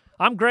Life.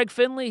 I'm Greg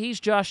Finley. He's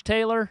Josh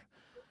Taylor.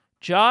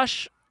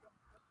 Josh,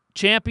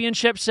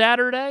 Championship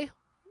Saturday.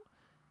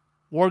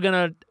 We're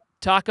going to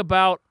talk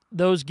about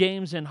those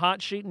games in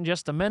Hot Sheet in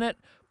just a minute.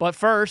 But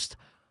first,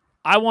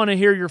 I want to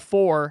hear your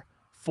 4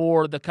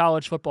 for the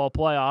college football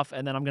playoff,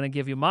 and then I'm going to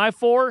give you my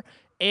 4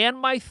 and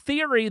my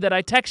theory that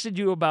I texted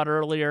you about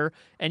earlier,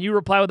 and you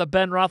reply with a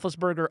Ben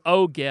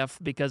Roethlisberger gif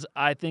because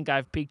I think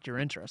I've piqued your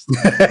interest.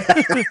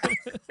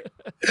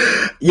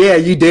 Yeah,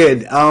 you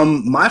did.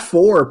 My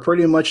 4 are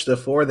pretty much the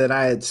 4 that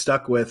I had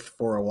stuck with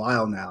for a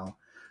while now.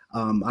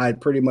 I had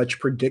pretty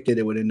much predicted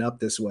it would end up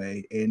this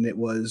way, and it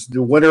was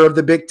the winner of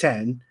the Big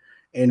Ten,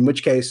 in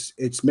which case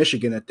it's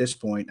Michigan at this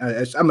point.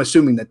 I'm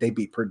assuming that they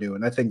beat Purdue,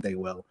 and I think they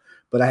will.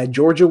 But I had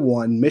Georgia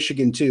 1,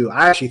 Michigan 2.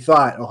 I actually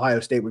thought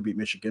Ohio State would beat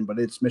Michigan, but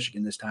it's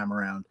Michigan this time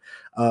around.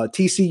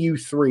 TCU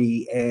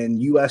 3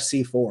 and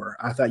USC 4.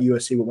 I thought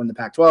USC would win the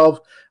Pac-12.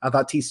 I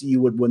thought TCU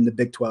would win the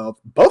Big 12.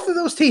 Both of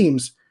those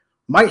teams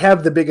might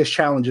have the biggest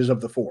challenges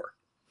of the 4.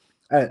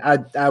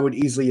 I would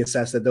easily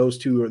assess that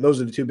those are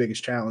the two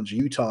biggest challenges.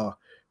 Utah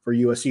for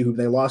USC, who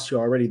they lost to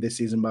already this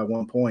season by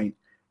 1 point,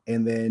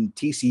 and then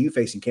TCU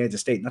facing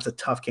Kansas State. And that's a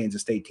tough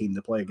Kansas State team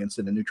to play against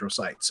in a neutral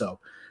site. So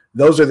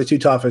those are the two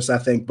toughest, I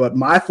think. But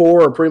my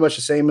four are pretty much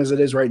the same as it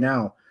is right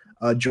now: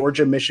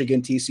 Georgia,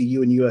 Michigan,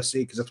 TCU, and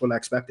USC, because that's what I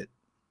expected.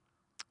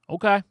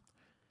 Okay.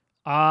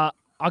 I'll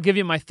give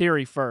you my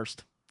theory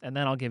first, and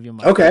then I'll give you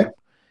my okay. Four.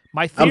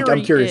 My theory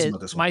I'm curious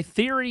about this one. My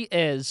theory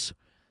is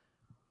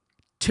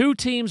two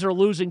teams are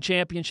losing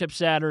championship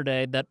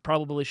Saturday that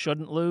probably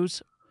shouldn't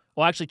lose.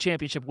 Well, actually,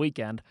 championship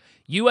weekend.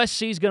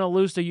 USC is going to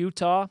lose to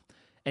Utah,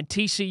 and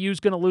TCU is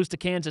going to lose to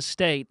Kansas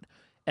State,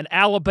 and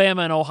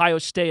Alabama and Ohio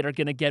State are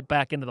going to get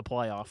back into the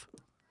playoff.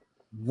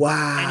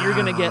 Wow. And you're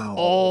going to get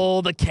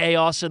all the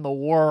chaos in the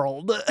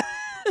world.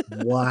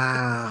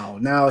 Wow.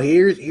 Now,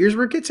 here's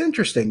where it gets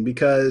interesting,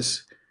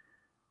 because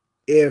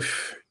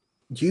if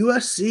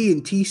USC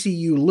and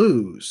TCU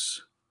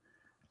lose,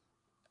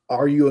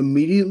 are you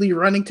immediately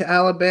running to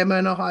Alabama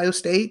and Ohio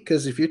State?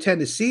 Because if you're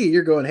Tennessee,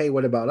 you're going, hey,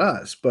 what about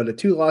us? But a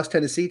 2-loss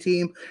Tennessee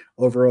team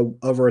over a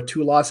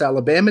 2-loss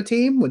Alabama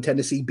team when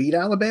Tennessee beat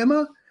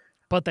Alabama,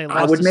 but they lost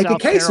I would to make South a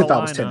case Carolina. if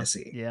I was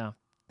Tennessee. Yeah.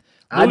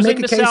 I'd make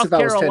a case South if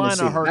I was Carolina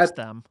Tennessee. hurts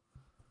them.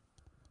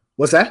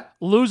 What's that?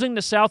 Losing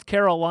to South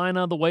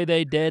Carolina the way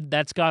they did,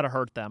 that's got to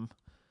hurt them.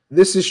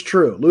 This is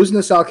true. Losing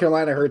to South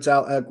Carolina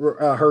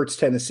hurts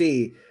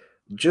Tennessee,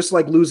 just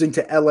like losing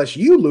to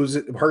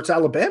LSU hurts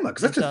Alabama,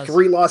 because that's a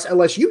 3-loss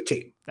LSU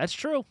team. That's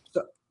true.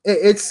 So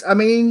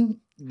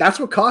that's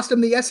what cost them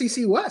the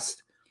SEC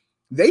West.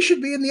 They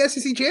should be in the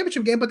SEC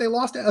championship game, but they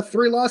lost to a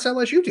 3-loss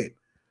LSU team.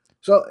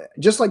 So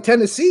just like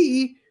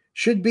Tennessee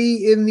should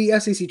be in the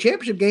SEC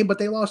championship game, but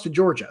they lost to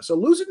Georgia. So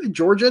losing to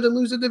Georgia to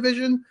lose a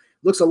division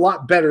looks a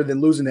lot better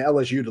than losing to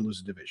LSU to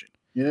lose a division.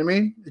 You know what I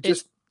mean?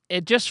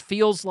 It just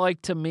feels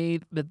like to me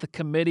that the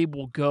committee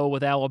will go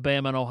with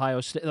Alabama and Ohio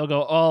State. They'll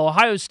go, oh,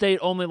 Ohio State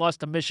only lost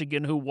to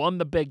Michigan, who won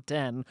the Big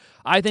Ten.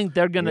 I think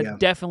they're going to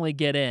definitely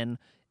get in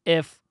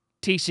if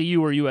TCU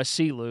or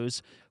USC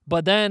lose.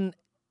 But then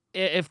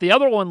if the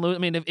other one loses, I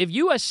mean, if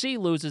USC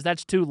loses,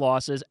 that's 2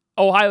 losses.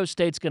 Ohio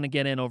State's going to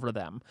get in over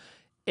them.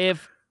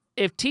 If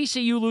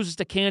TCU loses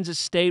to Kansas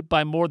State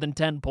by more than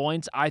 10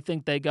 points, I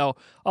think they go,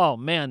 oh,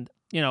 man,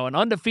 an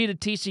undefeated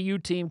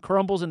TCU team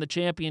crumbles in the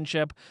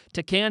championship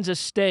to Kansas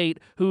State,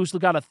 who's a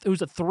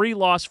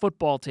 3-loss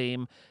football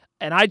team,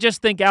 and I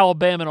just think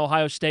Alabama and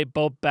Ohio State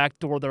both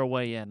backdoor their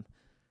way in.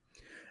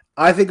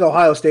 I think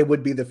Ohio State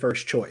would be the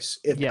first choice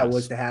if that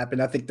was to happen.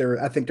 I think they're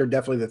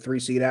definitely the 3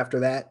 seed after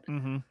that,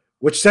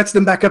 which sets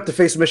them back up to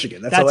face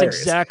Michigan. That's hilarious.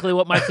 Exactly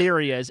what my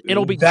theory is.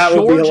 It'll be that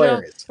Georgia. Would be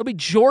hilarious. It'll be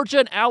Georgia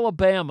and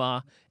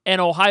Alabama and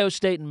Ohio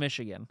State and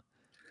Michigan.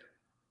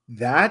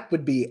 That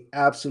would be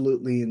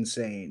absolutely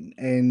insane.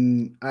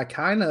 And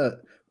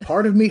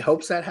part of me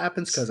hopes that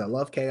happens because I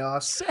love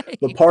chaos. Same.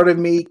 But part of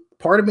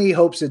me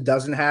hopes it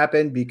doesn't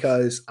happen,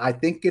 because I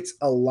think it's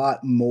a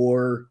lot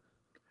more,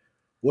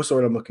 what's the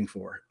word I'm looking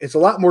for? It's a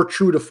lot more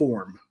true to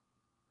form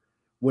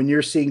when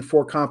you're seeing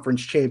 4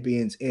 conference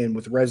champions in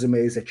with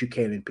resumes that you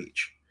can't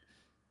impeach.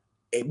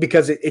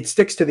 Because it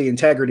sticks to the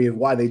integrity of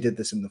why they did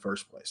this in the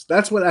first place.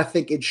 That's what I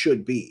think it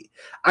should be.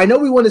 I know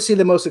we want to see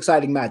the most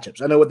exciting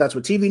matchups. I know that's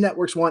what TV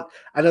networks want.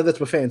 I know that's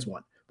what fans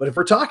want. But if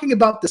we're talking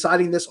about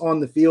deciding this on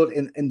the field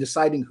and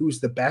deciding who's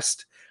the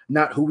best,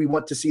 not who we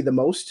want to see the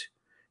most,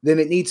 then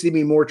it needs to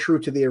be more true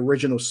to the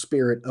original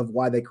spirit of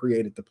why they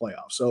created the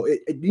playoffs. So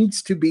it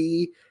needs to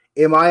be,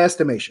 in my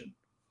estimation,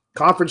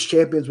 conference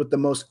champions with the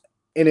most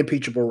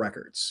unimpeachable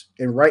records.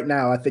 And right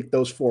now, I think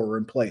those 4 are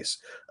in place,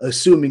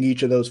 assuming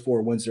each of those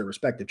 4 wins their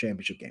respective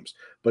championship games.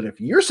 But if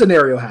your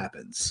scenario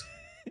happens,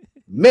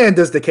 man,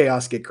 does the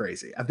chaos get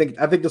crazy. I think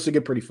this will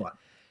get pretty fun.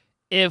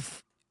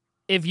 If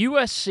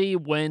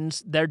USC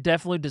wins, they're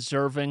definitely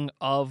deserving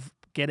of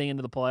getting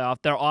into the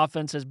playoff. Their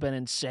offense has been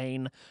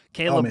insane.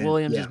 Caleb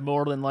Williams is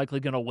more than likely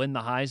going to win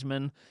the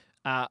Heisman.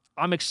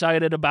 I'm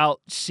excited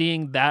about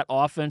seeing that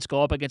offense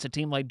go up against a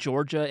team like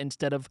Georgia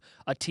instead of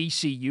a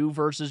TCU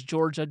versus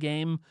Georgia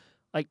game.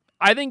 Like,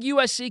 I think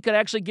USC could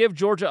actually give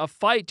Georgia a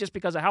fight just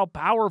because of how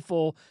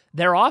powerful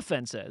their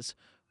offense is.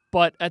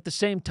 But at the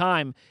same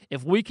time,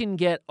 if we can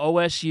get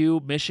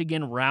OSU,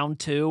 Michigan round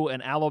 2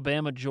 and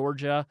Alabama,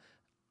 Georgia,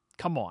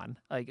 come on.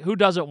 Like, who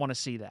doesn't want to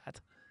see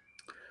that?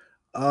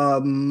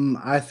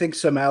 I think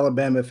some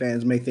Alabama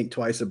fans may think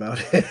twice about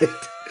it.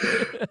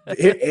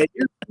 And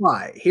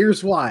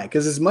here's why.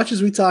 Because as much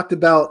as we've talked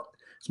about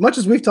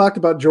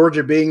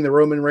Georgia being the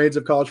Roman Reigns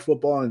of college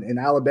football and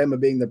Alabama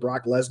being the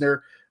Brock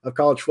Lesnar of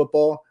college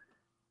football,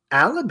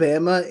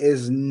 Alabama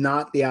is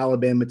not the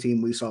Alabama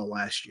team we saw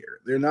last year.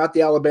 They're not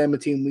the Alabama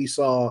team we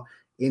saw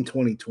in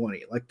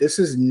 2020. Like, this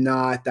is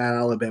not that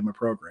Alabama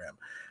program.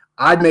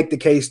 I'd make the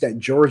case that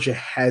Georgia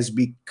has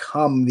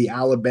become the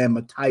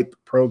Alabama type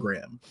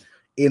program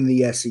in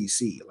the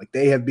SEC. Like,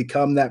 they have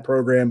become that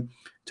program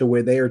to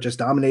where they are just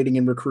dominating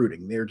in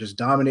recruiting. They're just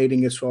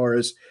dominating as far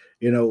as,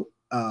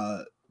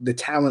 the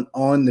talent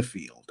on the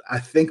field. I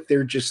think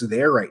they're just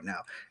there right now.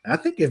 And I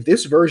think if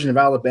this version of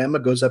Alabama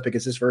goes up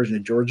against this version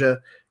of Georgia,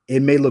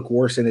 it may look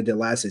worse than it did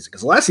last season,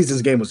 because last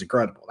season's game was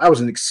incredible. That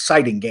was an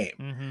exciting game.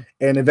 Mm-hmm.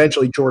 And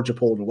eventually Georgia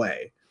pulled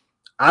away.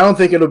 I don't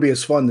think it'll be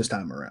as fun this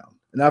time around.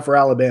 Not for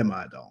Alabama,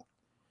 I don't.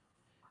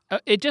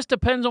 It just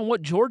depends on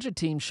what Georgia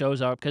team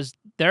shows up, because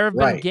there have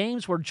been Right.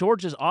 games where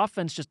Georgia's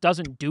offense just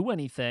doesn't do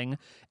anything,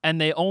 and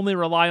they only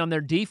rely on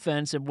their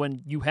defense. And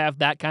when you have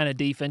that kind of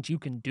defense, you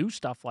can do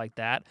stuff like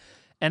that.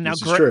 And now,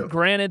 This is true.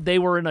 granted, they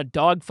were in a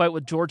dogfight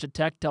with Georgia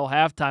Tech till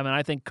halftime, and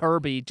I think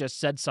Kirby just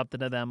said something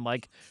to them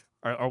like,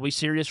 "Are we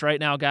serious right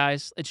now,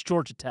 guys? It's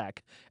Georgia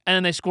Tech." And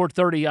then they scored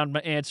 30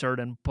 unanswered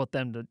and put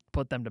them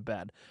to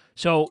bed.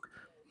 So,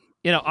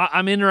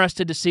 I'm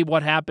interested to see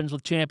what happens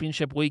with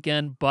championship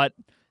weekend, but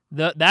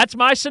that's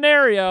my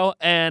scenario,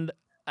 and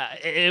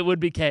it would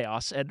be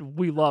chaos, and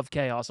we love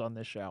chaos on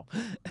this show.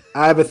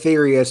 I have a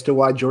theory as to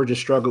why Georgia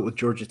struggled with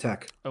Georgia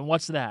Tech. And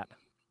what's that?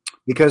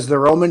 Because the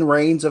Roman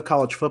Reigns of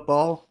college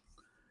football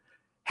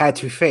had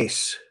to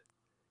face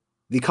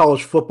the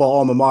college football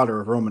alma mater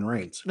of Roman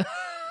Reigns.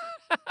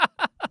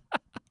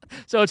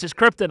 So it's his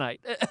kryptonite.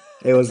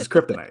 It was his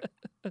kryptonite.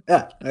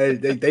 Yeah,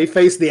 they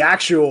faced the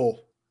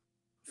actual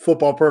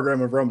football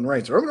program of Roman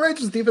Reigns. Roman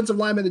Reigns was defensive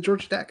lineman at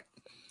Georgia Tech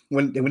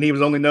when he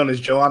was only known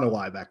as Joanna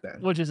Y back then.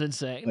 Which is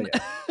insane.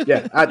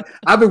 Yeah.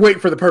 I've been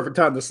waiting for the perfect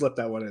time to slip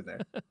that one in there.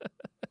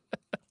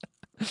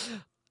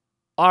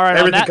 All right,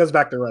 everything comes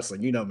back to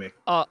wrestling. You know me.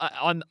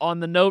 On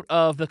the note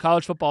of the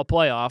college football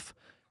playoff,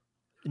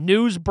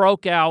 news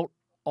broke out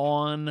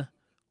on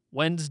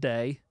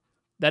Wednesday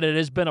that it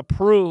has been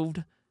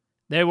approved.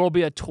 There will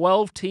be a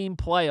 12-team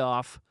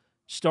playoff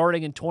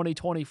starting in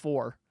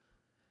 2024.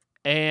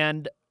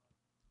 And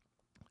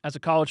as a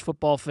college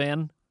football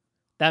fan,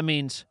 that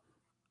means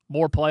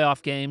more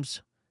playoff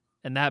games,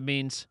 and that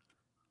means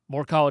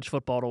more college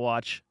football to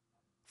watch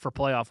for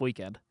playoff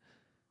weekend.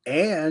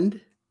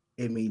 And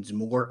it means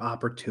more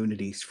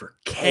opportunities for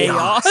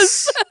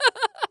chaos.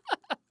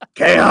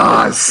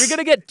 Chaos. You're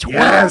gonna get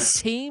 12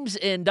 teams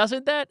in.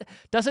 Doesn't that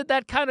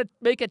kind of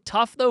make it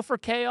tough though for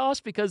chaos,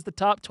 because the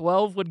top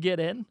 12 would get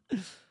in?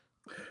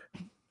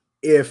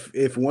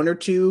 If one or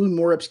two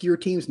more obscure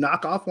teams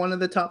knock off one of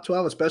the top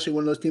 12, especially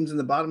one of those teams in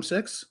the bottom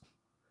 6,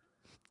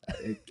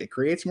 it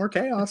creates more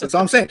chaos. That's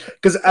all I'm saying.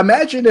 Because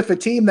imagine if a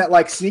team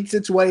that sneaks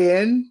its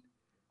way in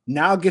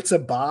now gets a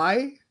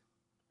bye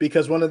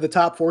because one of the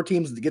top 4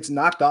 teams gets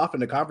knocked off in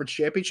the conference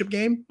championship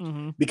game.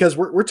 Mm-hmm. Because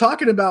we're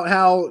talking about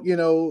how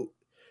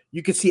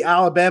you could see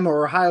Alabama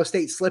or Ohio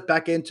State slip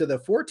back into the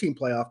 14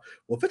 playoff.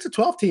 Well, if it's a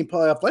 12-team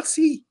playoff, let's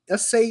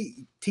say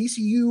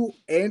TCU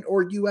and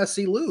or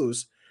USC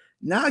lose.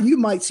 Now you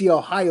might see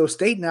Ohio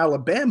State and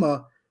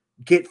Alabama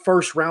get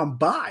first-round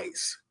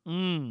buys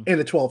in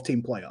a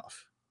 12-team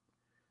playoff.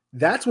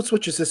 That's what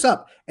switches this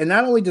up. And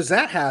not only does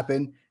that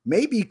happen,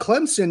 maybe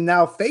Clemson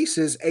now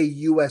faces a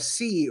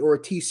USC or a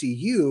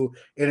TCU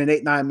in an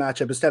 8-9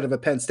 matchup instead of a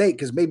Penn State,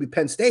 because maybe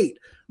Penn State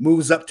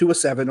moves up to a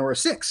 7 or a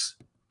 6.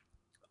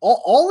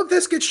 All of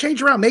this gets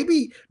changed around.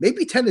 Maybe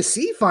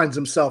Tennessee finds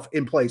himself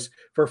in place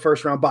for a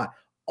first-round bye.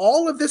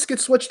 All of this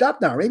gets switched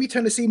up now. Maybe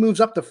Tennessee moves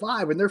up to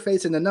 5 and they're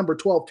facing the number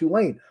 12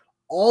 Tulane.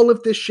 All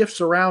of this shifts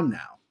around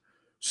now.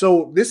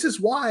 So this is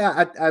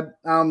why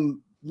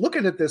I'm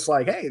looking at this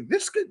like, hey,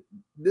 this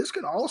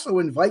could also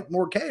invite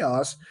more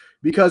chaos,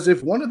 because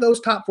if one of those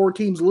top 4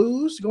 teams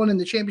lose going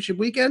into championship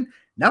weekend,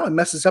 now it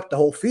messes up the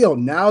whole field.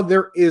 Now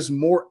there is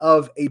more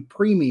of a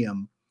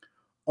premium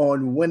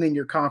on winning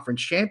your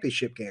conference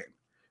championship game,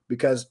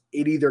 because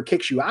it either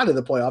kicks you out of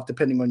the playoff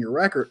depending on your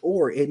record,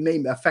 or it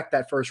may affect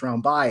that first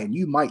round bye, and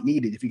you might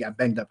need it if you got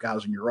banged up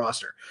guys in your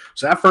roster.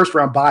 So that first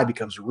round bye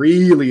becomes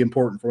really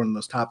important for one of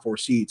those top 4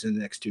 seeds in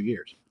the next 2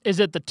 years. Is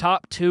it the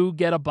top 2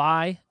 get a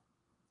bye?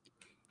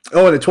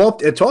 Oh, and a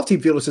 12-team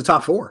field is the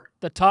top 4.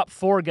 The top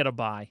 4 get a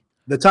bye.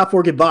 The top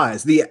 4 get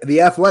buys.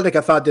 The Athletic,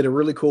 I thought, did a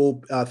really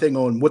cool thing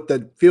on what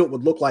the field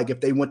would look like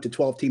if they went to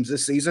 12 teams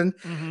this season.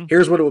 Mm-hmm.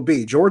 Here's what it would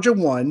be. Georgia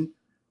 1,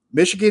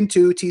 Michigan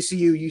 2,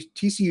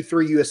 TCU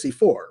 3, USC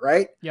 4,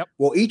 right? Yep.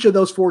 Well, each of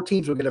those 4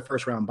 teams would get a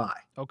first-round bye.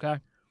 Okay.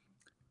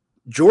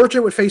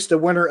 Georgia would face the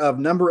winner of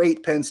number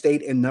 8 Penn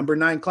State and number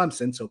 9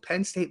 Clemson, so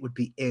Penn State would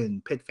be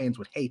in. Pitt fans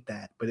would hate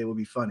that, but it would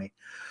be funny.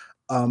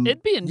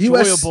 It'd be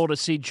enjoyable to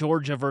see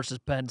Georgia versus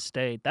Penn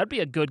State. That'd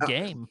be a good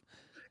game.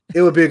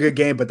 It would be a good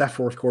game, but that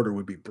fourth quarter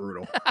would be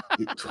brutal.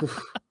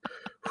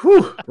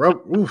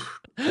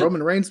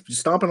 Roman Reigns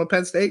stomping on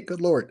Penn State.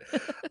 Good Lord.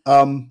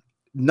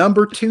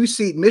 Number 2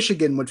 seed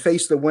Michigan would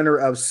face the winner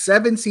of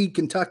 7 seed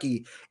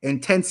Kentucky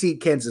and 10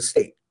 seed Kansas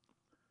State.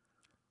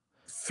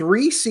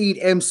 3 seed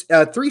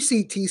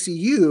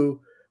TCU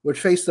would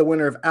face the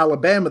winner of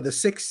Alabama, the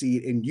 6th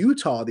seed, and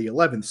Utah, the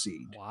 11th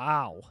seed.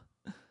 Wow.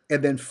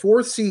 And then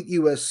 4th seed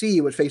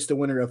USC would face the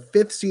winner of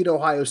 5th seed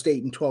Ohio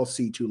State and 12th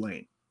seed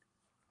Tulane.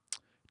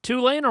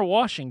 Tulane or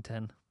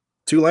Washington?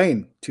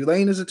 Tulane.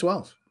 Tulane is at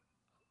 12.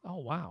 Oh,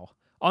 wow.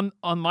 On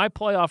my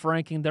playoff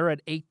ranking, they're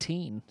at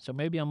 18, so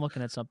maybe I'm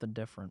looking at something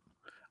different.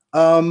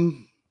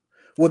 Well,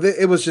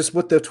 it was just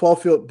what the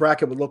 12-field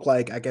bracket would look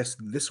like, I guess,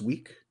 this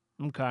week.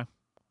 Okay.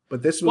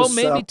 But this Well, was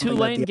maybe something that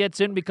Tulane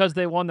gets in because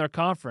they won their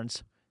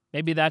conference.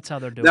 Maybe that's how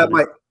they're doing that it.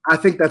 might. I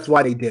think that's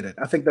why they did it.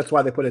 I think that's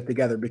why they put it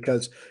together,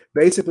 because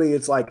basically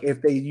it's like if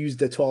they used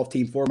the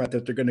 12-team format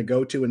that they're going to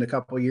go to in a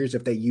couple of years,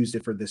 if they used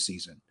it for this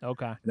season.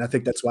 Okay. And I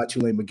think that's why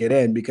Tulane would get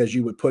in, because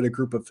you would put a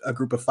group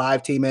of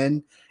 5 team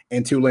in,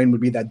 and Tulane would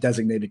be that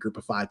designated group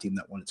of 5 team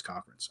that won its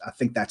conference. I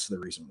think that's the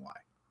reason why.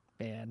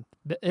 Man,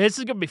 this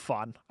is gonna be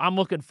fun. I'm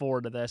looking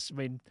forward to this. I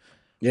mean,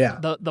 Yeah.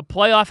 the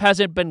playoff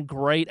hasn't been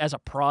great as a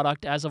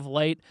product as of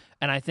late,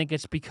 and I think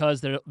it's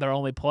because they're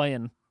only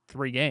playing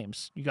 3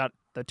 games. You got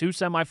the 2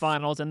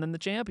 semifinals and then the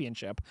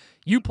championship.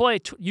 You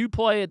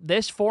play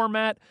this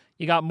format,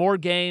 you got more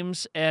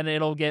games, and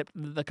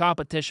the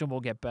competition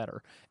will get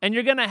better. And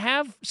you're gonna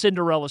have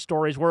Cinderella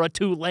stories where a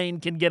Tulane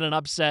can get an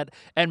upset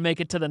and make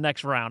it to the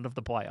next round of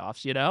the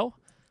playoffs. You know?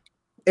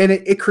 And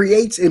it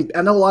creates, and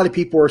I know a lot of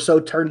people are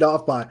so turned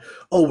off by,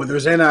 oh, well,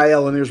 there's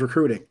NIL and there's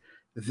recruiting.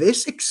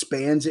 This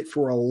expands it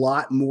for a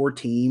lot more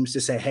teams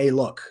to say, hey,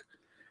 look,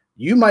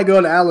 you might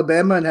go to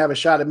Alabama and have a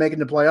shot at making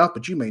the playoff,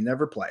 but you may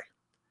never play.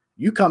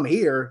 You come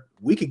here,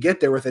 we could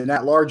get there with an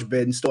at-large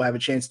bid and still have a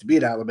chance to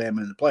beat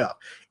Alabama in the playoff.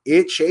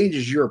 It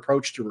changes your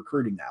approach to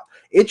recruiting now.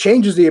 It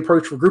changes the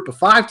approach for a group of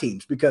 5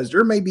 teams, because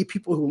there may be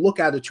people who look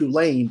at a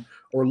Tulane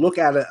or look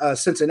at a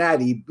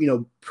Cincinnati,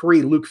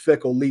 pre-Luke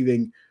Fickell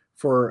leaving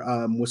for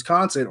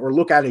Wisconsin, or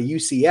look at a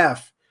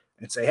UCF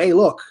and say, hey,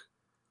 look,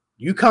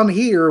 you come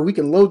here, we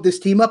can load this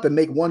team up and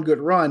make one good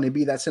run and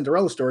be that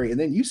Cinderella story. And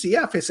then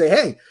UCF, they say,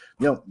 hey,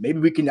 maybe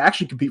we can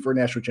actually compete for a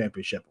national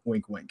championship.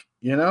 Wink, wink.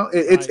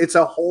 It's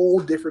a whole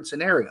different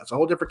scenario. It's a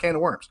whole different can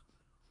of worms.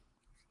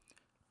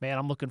 Man,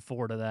 I'm looking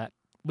forward to that.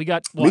 We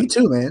got what? Me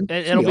too, man.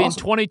 It'll be awesome. In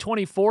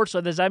 2024.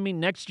 So does that mean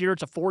next year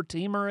it's a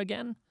 4-teamer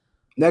again?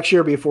 Next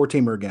year will be a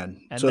 4-teamer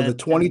again. And so the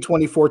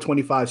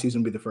 2024-25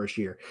 season will be the first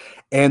year.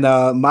 And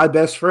my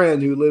best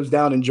friend who lives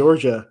down in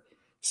Georgia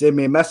sent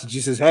me a message. He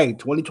says, hey,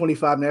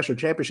 2025 national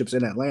championships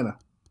in Atlanta.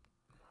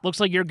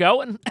 Looks like you're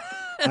going.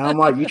 And I'm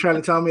like, you trying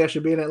to tell me I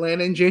should be in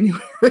Atlanta in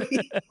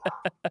January?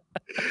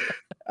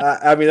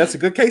 I mean, that's a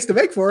good case to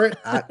make for it.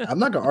 I'm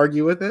not going to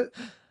argue with it.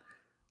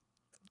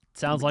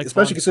 Sounds like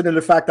especially fun. Considering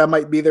the fact I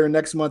might be there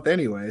next month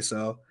anyway.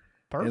 So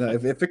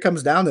perfect. If it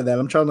comes down to that,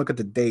 I'm trying to look at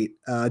the date,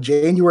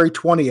 January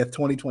 20th,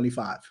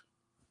 2025.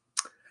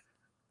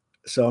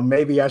 So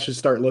maybe I should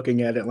start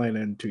looking at Atlanta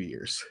in 2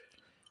 years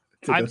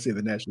to go see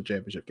the national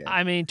championship game.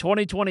 I mean,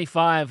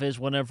 2025 is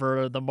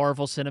whenever the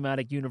Marvel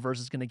Cinematic Universe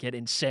is going to get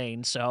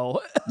insane.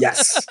 So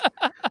yes,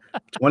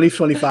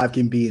 2025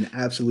 can be an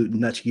absolute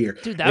nuts year.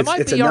 Dude, that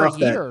might be our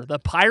year. The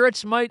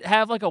Pirates might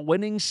have like a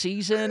winning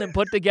season and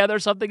put together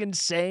something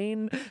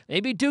insane.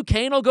 Maybe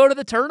Duquesne will go to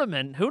the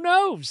tournament. Who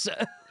knows?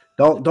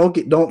 Don't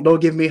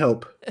give me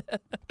hope.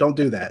 Don't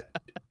do that.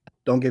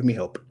 Don't give me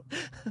hope.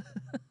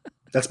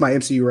 That's my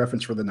MCU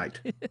reference for the night.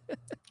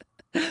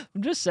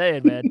 I'm just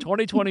saying, man.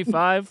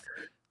 2025,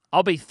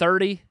 I'll be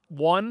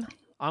 31.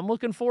 I'm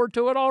looking forward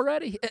to it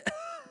already.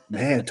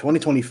 Man,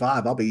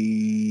 2025, I'll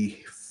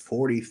be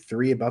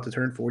 43, about to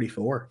turn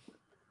 44.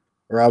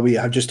 Or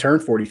I've just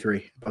turned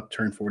 43, about to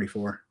turn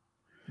 44.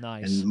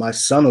 Nice. And my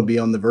son will be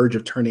on the verge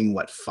of turning,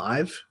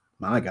 5?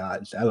 My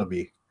God, that'll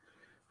be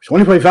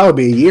 2025 will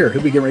be a year.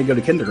 He'll be getting ready to go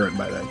to kindergarten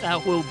by then.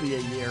 That will be a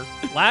year.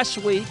 Last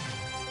week,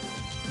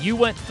 you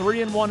went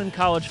 3-1 in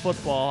college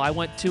football. I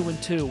went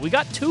 2-2. We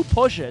got 2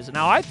 pushes.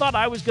 Now, I thought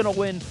I was going to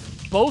win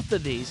both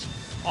of these.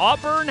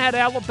 Auburn had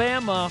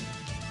Alabama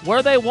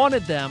where they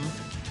wanted them.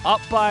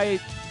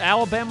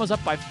 Alabama's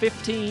up by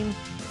 15.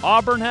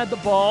 Auburn had the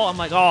ball. I'm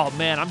like, oh,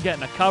 man, I'm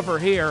getting a cover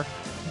here.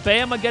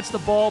 Bama gets the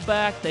ball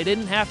back. They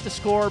didn't have to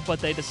score, but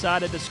they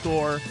decided to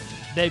score.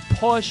 They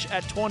push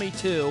at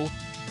 22.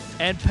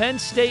 And Penn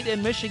State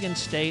and Michigan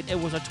State, it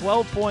was a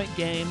 12-point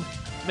game.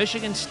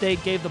 Michigan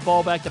State gave the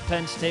ball back to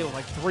Penn State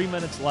with 3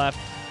 minutes left.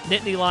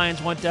 Nittany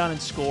Lions went down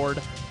and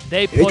scored.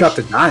 They dropped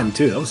a dime,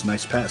 too. That was a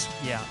nice pass.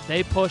 Yeah,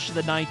 they pushed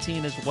the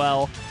 19 as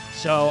well.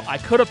 So I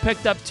could have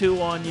picked up 2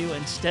 on you.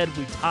 Instead,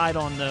 we tied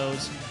on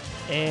those.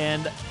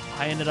 And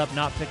I ended up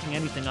not picking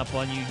anything up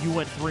on you. You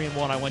went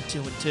 3-1. I went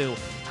 2-2.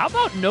 How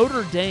about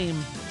Notre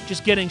Dame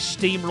just getting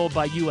steamrolled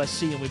by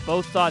USC? And we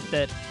both thought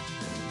that,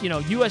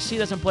 USC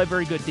doesn't play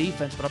very good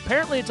defense, but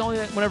apparently it's only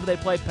whenever they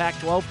play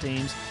Pac-12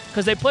 teams,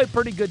 because they played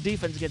pretty good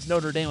defense against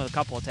Notre Dame with a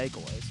couple of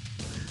takeaways.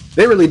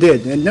 They really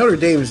did. And Notre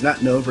Dame is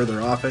not known for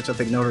their offense. I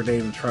think Notre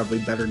Dame is probably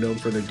better known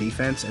for their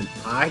defense. And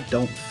I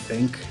don't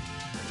think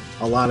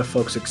a lot of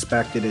folks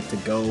expected it to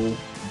go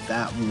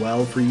that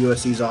well for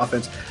USC's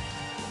offense.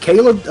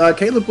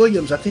 Caleb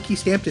Williams, I think he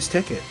stamped his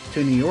ticket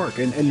to New York.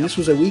 And this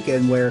was a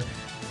weekend where,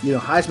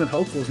 Heisman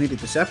hopefuls needed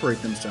to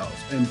separate themselves.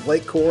 And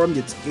Blake Corum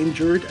gets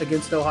injured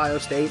against Ohio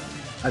State.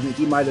 I think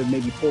he might have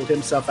maybe pulled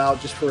himself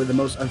out just for the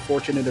most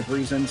unfortunate of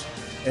reasons.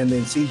 And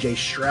then C.J.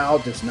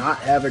 Stroud does not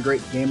have a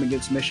great game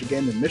against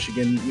Michigan. And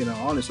Michigan,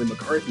 honestly,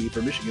 McCarthy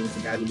for Michigan was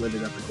the guy who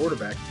ended up the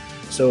quarterback.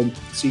 So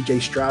C.J.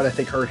 Stroud, I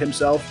think, hurt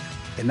himself.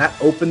 And that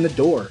opened the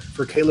door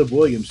for Caleb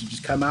Williams to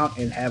just come out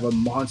and have a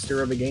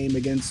monster of a game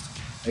against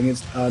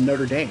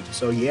Notre Dame.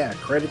 So, yeah,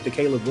 credit to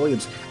Caleb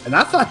Williams. And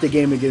I thought the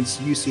game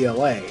against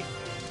UCLA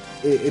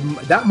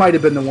that might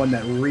have been the one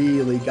that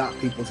really got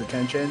people's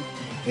attention,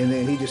 and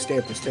then he just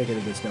stamped his ticket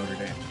against Notre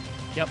Dame.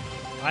 Yep,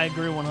 I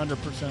agree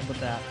 100% with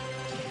that.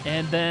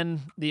 And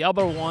then the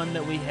other one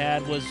that we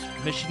had was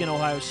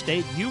Michigan-Ohio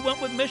State. You went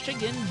with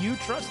Michigan. You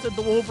trusted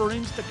the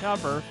Wolverines to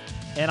cover,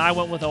 and I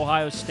went with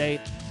Ohio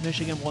State.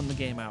 Michigan won the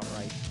game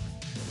outright.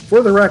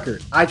 For the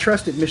record, I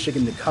trusted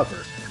Michigan to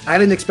cover. I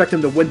didn't expect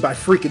them to win by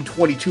freaking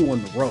 22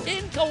 on the road.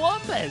 In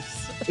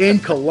Columbus. In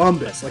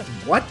Columbus. Like,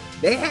 what?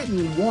 They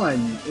hadn't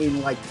won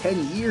in like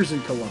 10 years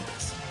in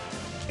Columbus.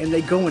 And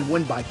they go and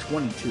win by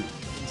 22.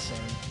 Insane.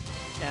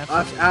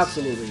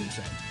 Absolutely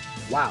insane.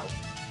 Wow.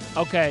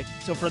 Okay,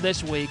 so for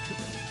this week,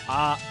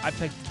 I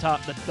picked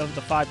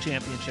the 5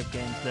 championship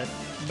games that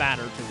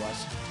matter to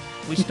us.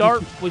 We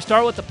start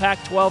with the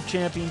Pac-12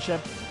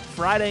 championship.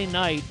 Friday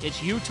night,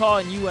 it's Utah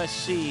and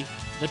USC.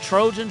 The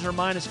Trojans are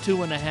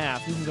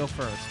 -2.5. You can go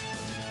first.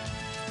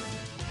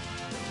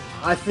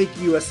 I think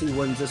USC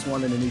wins this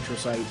one in a neutral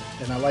site,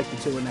 and I like the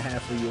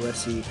 2.5 for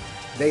USC.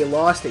 They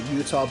lost at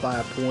Utah by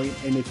a point,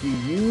 and if you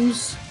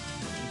use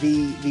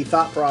the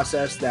thought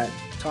process that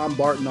Tom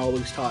Barton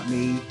always taught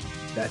me,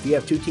 that if you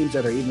have two teams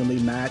that are evenly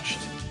matched,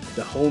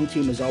 the home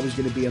team is always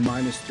going to be a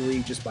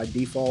 -3 just by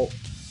default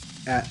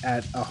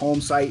at a home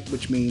site,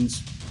 which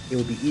means it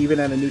will be even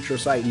at a neutral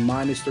site and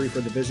 -3 for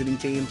the visiting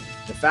team.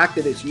 The fact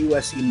that it's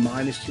USC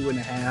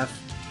 -2.5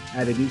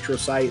 at a neutral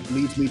site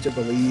leads me to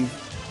believe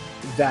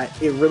that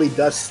it really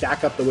does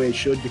stack up the way it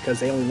should, because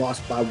they only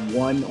lost by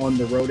 1 on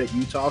the road at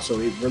Utah, so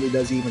it really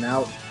does even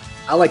out.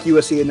 I like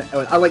USC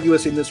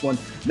in this one,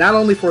 not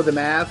only for the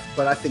math,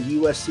 but I think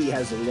USC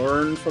has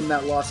learned from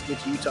that loss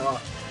against Utah,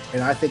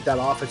 and I think that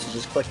offense is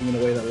just clicking in a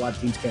way that a lot of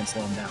teams can't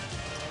slow them down.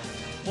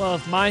 Well,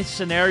 if my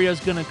scenario is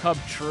going to come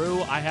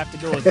true, I have to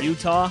go with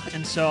Utah,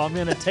 and so I'm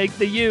going to take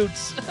the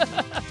Utes.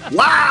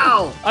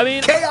 Wow! I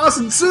mean, chaos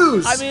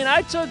ensues. I mean,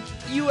 I took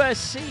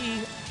USC,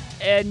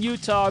 and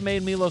Utah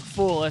made me look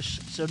foolish,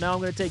 so now I'm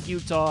going to take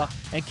Utah,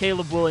 and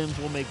Caleb Williams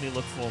will make me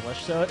look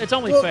foolish. So it's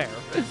only fair.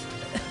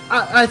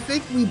 I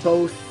think we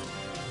both.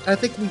 I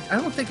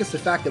don't think it's the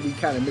fact that we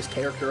kind of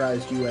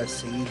mischaracterized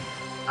USC.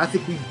 I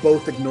think we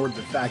both ignored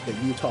the fact that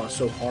Utah is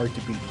so hard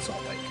to beat in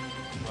Salt Lake.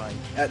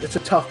 Right. It's a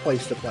tough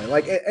place to play.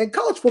 Like, and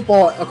college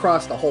football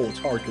across the whole, it's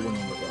hard to win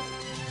on the road.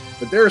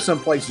 But there are some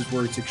places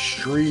where it's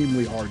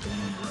extremely hard to win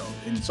on the road,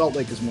 and Salt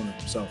Lake is one of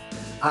them. So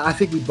I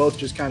think we both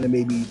just kind of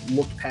maybe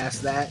looked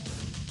past that.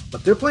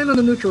 But they're playing on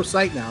a neutral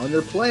site now, and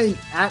they're playing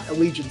at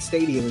Allegiant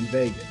Stadium in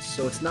Vegas.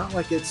 So it's not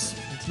like it's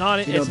not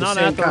at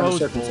the Rose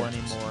Bowl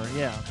anymore.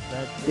 Yeah.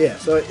 Yeah.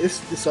 So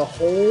it's a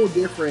whole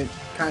different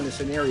kind of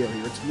scenario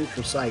here. It's a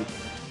neutral site,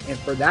 and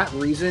for that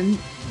reason,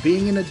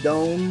 being in a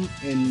dome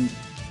and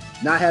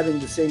not having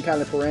the same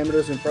kind of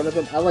parameters in front of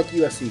them, I like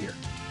USC here.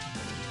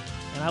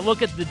 And I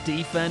look at the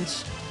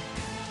defense.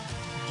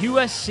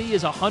 USC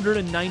is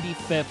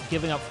 195th,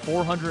 giving up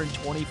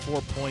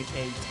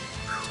 424.8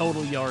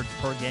 total yards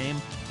per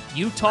game.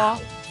 Utah,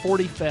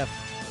 45th.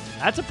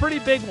 That's a pretty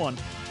big one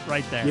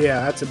right there.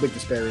 Yeah, that's a big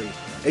disparity.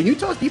 And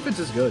Utah's defense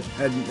is good,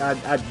 and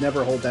I'd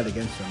never hold that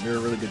against them. They're a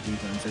really good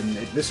defense, and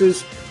this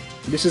is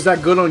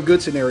that good on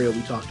good scenario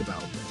we talked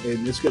about.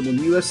 And it's good when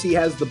USC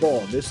has the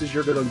ball. This is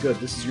your good on good.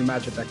 This is your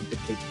matchup that can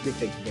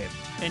dictate the game.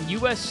 And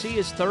USC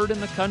is 3rd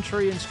in the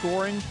country in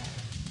scoring.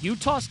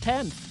 Utah's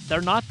 10th.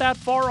 They're not that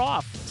far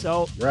off.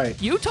 So right.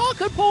 Utah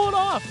could pull it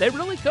off. They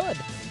really could.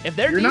 If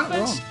their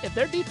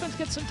defense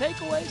gets some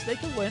takeaways, they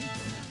can win.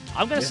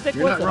 I'm going to stick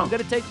with it. I'm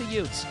going to take the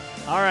Utes.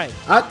 All right.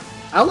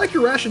 I like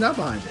your rationale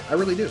behind it. I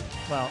really do.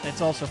 Well,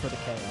 it's also for the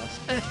chaos.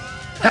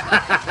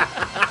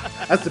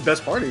 That's the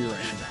best part of your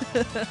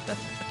rationale.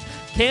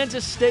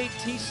 Kansas State,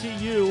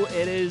 TCU.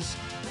 It is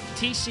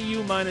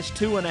TCU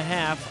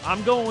 -2.5.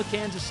 I'm going with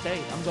Kansas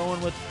State. I'm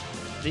going with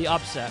the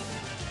upset.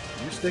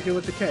 You're sticking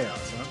with the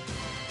chaos, huh?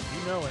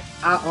 You know it.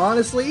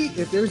 Honestly,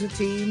 if there's a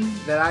team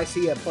that I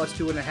see at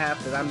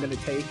 +2.5 that I'm going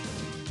to take,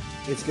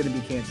 it's going to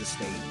be Kansas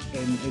State.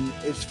 And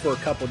it's for a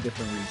couple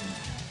different reasons.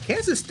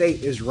 Kansas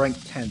State is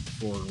ranked 10th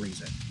for a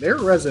reason. Their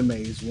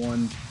resume is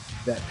one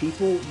that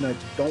people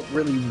don't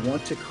really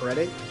want to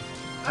credit.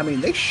 I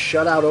mean, they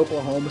shut out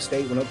Oklahoma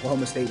State when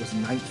Oklahoma State was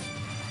 9th.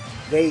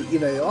 They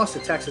lost to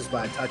Texas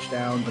by a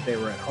touchdown, but they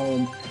were at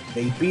home.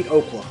 They beat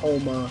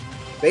Oklahoma.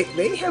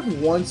 They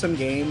have won some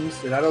games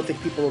that I don't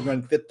think people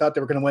thought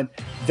they were going to win.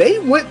 They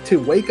went to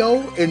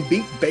Waco and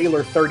beat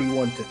Baylor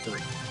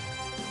 31-3.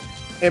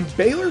 And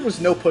Baylor was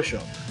no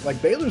pushover.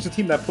 Like, Baylor's a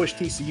team that pushed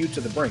TCU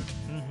to the brink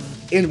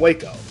in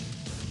Waco.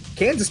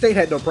 Kansas State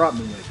had no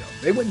problem in Waco.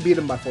 They wouldn't beat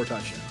them by 4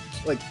 touchdowns.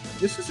 Like,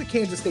 this is a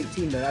Kansas State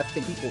team that I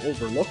think people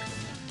overlook,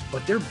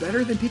 but they're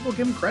better than people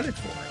give them credit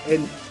for.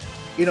 And,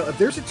 if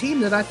there's a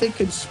team that I think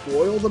can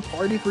spoil the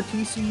party for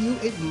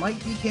TCU, it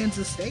might be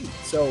Kansas State.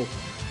 So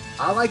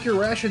I like your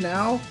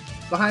rationale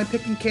behind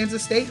picking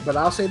Kansas State, but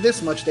I'll say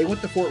this much. They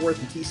went to Fort Worth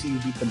and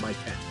TCU beat them by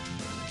 10.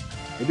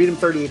 They beat them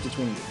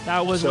 38-28.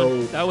 That was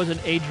when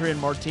Adrian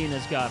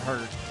Martinez got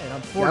hurt. And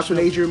unfortunately, that's when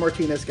Adrian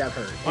Martinez got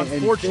hurt.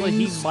 Unfortunately,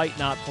 he might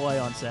not play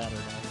on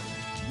Saturday.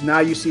 Now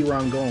you see where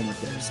I'm going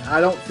with this. I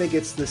don't think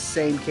it's the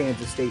same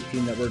Kansas State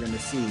team that we're going to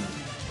see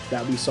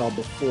that we saw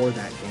before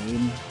that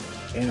game,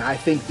 and I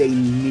think they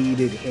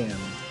needed him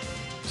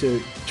to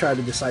try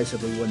to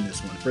decisively win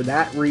this one. For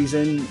that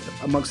reason,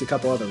 amongst a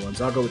couple other ones,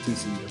 I'll go with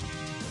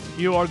TCU.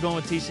 You are going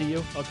with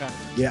TCU? Okay.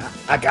 Yeah,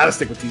 I got to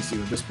stick with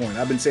TCU at this point.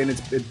 I've been saying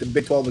the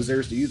Big 12 is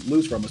theirs to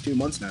lose for almost 2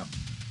 months now.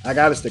 I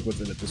got to stick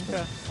with it at this point.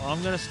 Okay. Well,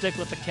 I'm going to stick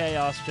with the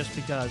chaos just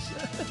because.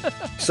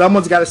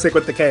 Someone's got to stick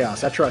with the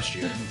chaos. I trust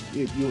you.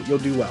 You'll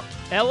do well.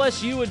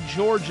 LSU and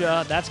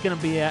Georgia, that's going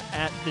to be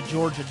at the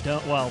Georgia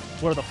Dome. Well,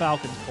 where the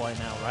Falcons play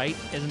now, right?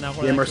 Isn't that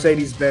where? Yeah,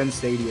 Mercedes-Benz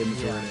Stadium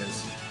is where it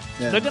is.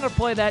 Yeah. So they're going to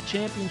play that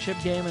championship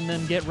game and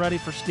then get ready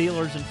for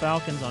Steelers and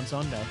Falcons on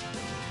Sunday.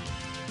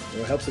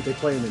 Well, it helps that they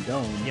play in the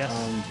Dome. Yes,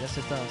 yes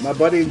it does. My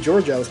buddy in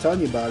Georgia, I was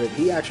telling you about it,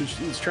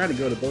 he's trying to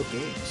go to both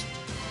games.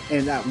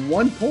 And at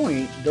one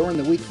point during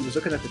the week, he was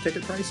looking at the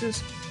ticket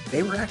prices.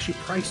 They were actually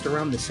priced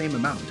around the same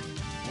amount.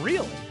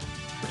 Really?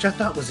 Which I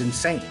thought was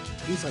insane.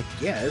 He's like,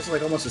 yeah, it's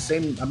like almost the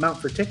same amount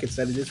for tickets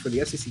that it is for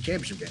the SEC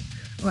championship game.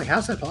 I'm like,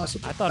 how's that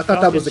possible? I thought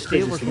that was the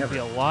craziest Steelers thing would ever. be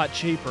a lot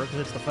cheaper because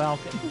it's the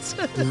Falcons.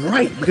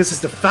 Right, because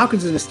it's the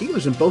Falcons and the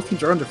Steelers, and both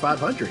teams are under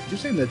 500. You're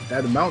saying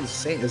that amount is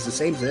the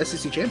same as the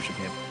SEC championship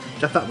game,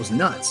 which I thought was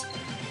nuts.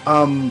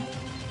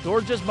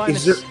 Georgia's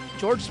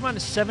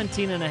minus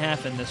 17 and a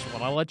half in this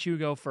one. I'll let you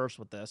go first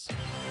with this.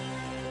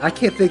 I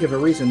can't think of a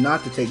reason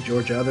not to take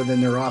Georgia other than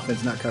their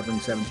offense not covering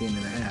 17 and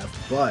a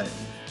half. But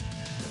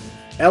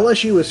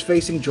LSU is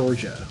facing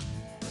Georgia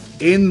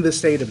in the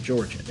state of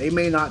Georgia. They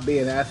may not be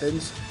in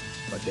Athens,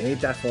 but they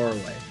ain't that far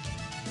away.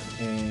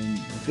 And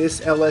this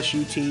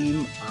LSU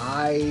team,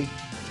 I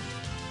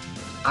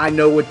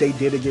know what they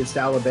did against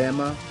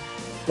Alabama,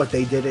 but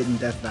they did it in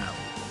Death Valley.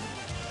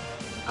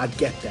 I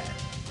get that.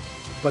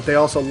 But they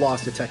also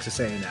lost to Texas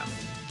A&M.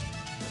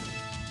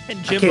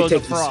 And Jimbo's a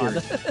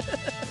fraud.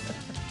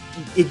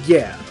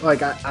 Yeah,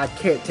 like I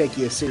can't take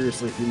you as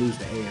seriously if you lose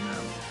to A&M.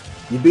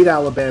 You beat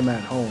Alabama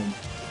at home.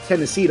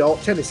 Tennessee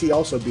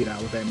also beat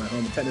Alabama at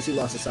home, and Tennessee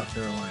lost to South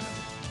Carolina.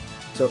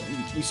 So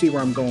you see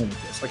where I'm going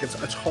with this. Like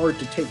it's hard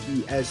to take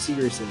you as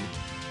seriously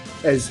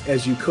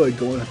as you could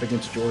going up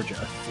against Georgia,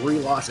 a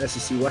 3-loss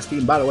SEC West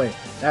team. By the way,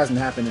 that hasn't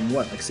happened in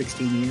like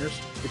 16 years.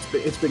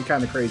 It's been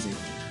kind of crazy.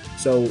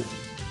 So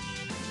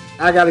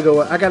I gotta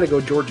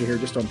go Georgia here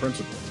just on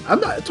principle.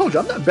 I told you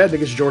I'm not betting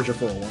against Georgia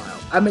for a while.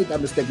 I made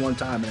that mistake one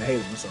time and I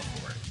hated myself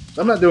for it.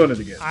 So I'm not doing it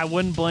again. I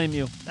wouldn't blame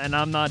you, and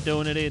I'm not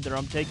doing it either.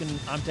 I'm taking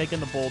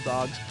the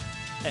Bulldogs.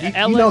 You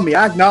know me.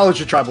 I acknowledge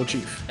the tribal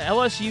chief.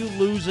 LSU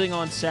losing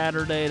on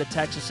Saturday to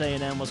Texas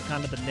A&M was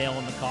kind of the nail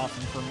in the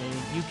coffin for me.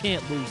 You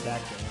can't lose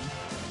that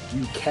game.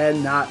 You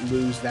cannot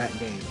lose that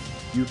game.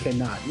 You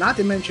cannot. Not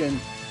to mention,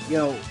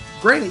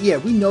 granted, yeah,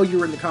 we know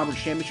you're in the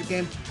conference championship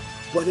game,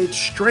 but it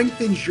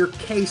strengthens your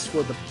case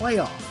for the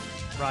playoff.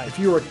 Right. If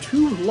you're a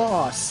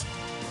 2-loss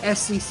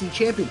SEC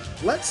champion,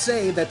 let's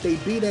say that they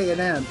beat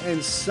A&M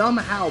and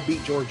somehow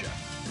beat Georgia.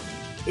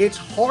 It's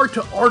hard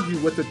to argue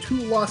with a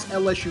 2-loss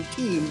LSU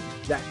team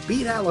that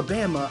beat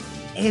Alabama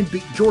and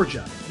beat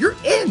Georgia. You're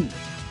in.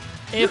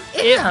 If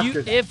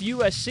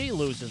USC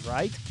loses,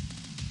 right?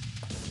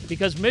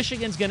 Because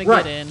Michigan's going to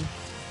get in,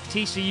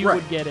 TCU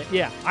would get it.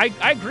 Yeah, I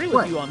agree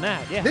with you on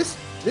that. Yeah. This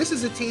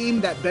is a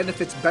team that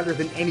benefits better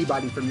than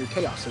anybody from your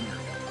chaos scenario.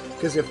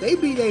 Because if they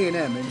beat A&M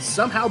and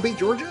somehow beat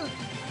Georgia,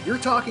 you're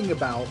talking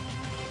about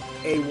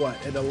an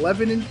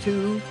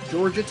 11-2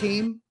 Georgia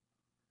team.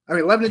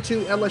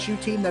 11-2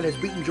 LSU team that has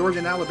beaten Georgia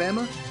and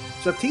Alabama.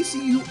 So if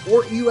TCU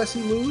or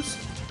USC lose,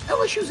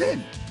 LSU's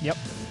in. Yep.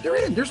 They're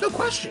in. There's no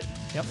question.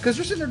 Yep. Because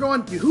they're sitting there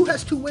going, who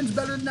has 2 wins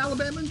better than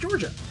Alabama and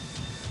Georgia?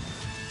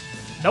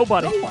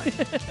 Nobody. No one.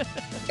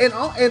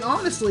 and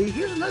honestly,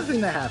 here's another thing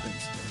that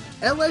happens.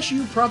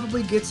 LSU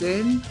probably gets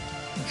in.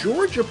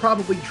 Georgia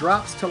probably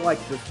drops to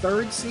like the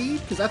 3rd seed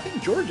because I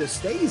think Georgia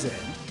stays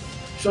in.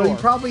 So you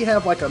probably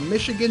have like a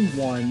Michigan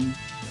 1,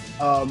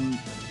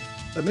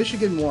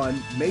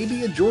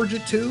 maybe a Georgia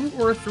 2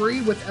 or a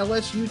 3 with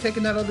LSU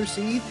taking that other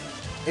seed.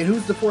 And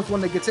who's the 4th one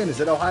that gets in? Is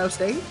it Ohio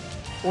State?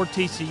 Or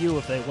TCU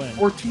if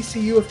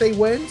they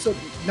win. So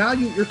now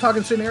you're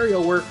talking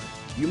scenario where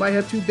you might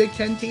have 2 Big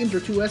Ten teams or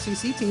 2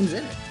 SEC teams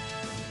in it.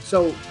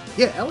 So,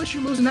 yeah,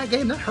 LSU losing that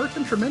game, that hurt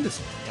them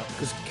tremendously.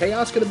 Because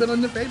chaos could have been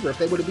in their favor if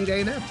they would have beat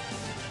A&M.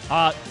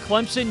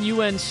 Clemson,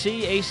 UNC,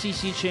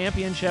 ACC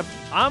Championship.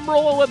 I'm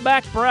rolling with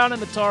Mac Brown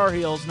and the Tar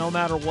Heels no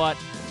matter what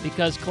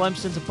because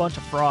Clemson's a bunch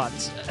of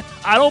frauds.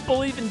 I don't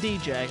believe in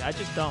DJ. I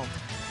just don't.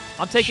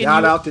 I'm taking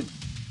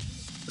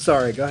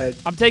Sorry, go ahead.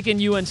 I'm taking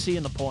UNC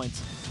in the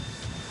points.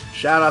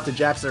 Shout out to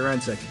Jack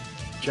Zarensic.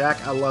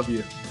 Jack, I love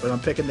you, but I'm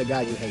picking the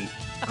guy you hate.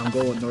 I'm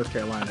going with North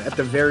Carolina, at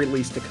the very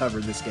least, to cover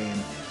this game.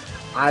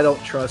 I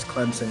don't trust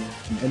Clemson,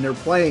 and they're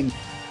playing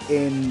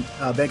in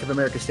Bank of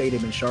America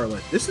Stadium in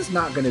Charlotte. This is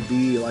not going to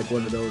be like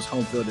one of those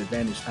home field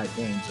advantage type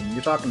games. I mean,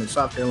 you're talking to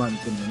South Carolina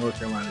team and the North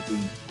Carolina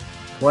team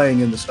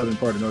playing in the southern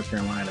part of North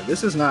Carolina.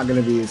 This is not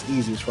going to be as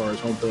easy as far as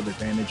home field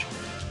advantage.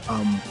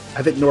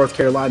 I think North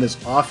Carolina's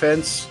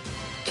offense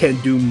can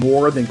do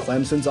more than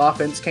Clemson's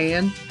offense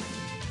can.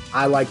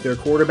 I like their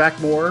quarterback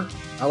more.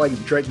 I like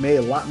Drake May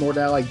a lot more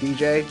than I like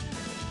DJ.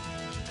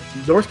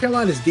 North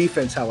Carolina's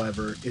defense,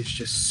 however, is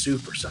just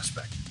super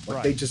suspect.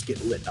 Like they Right. just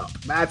get lit up.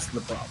 That's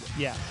the problem.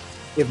 Yeah.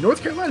 If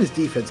North Carolina's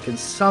defense can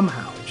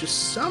somehow,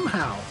 just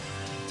somehow,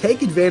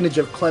 take advantage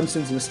of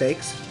Clemson's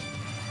mistakes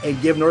and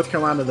give North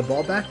Carolina the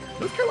ball back,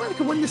 North Carolina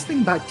can win this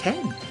thing by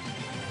 10.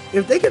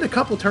 If they get a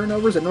couple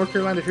turnovers and North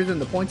Carolina turns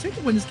into points, they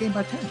can win this game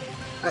by 10.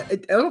 I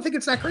don't think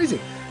it's that crazy.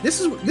 This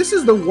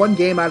is the one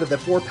game out of the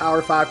 4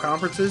 Power 5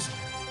 conferences.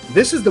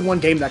 This is the one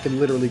game that can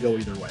literally go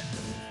either way.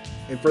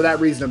 And for that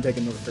reason, I'm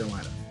taking North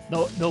Carolina.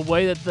 The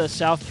way that the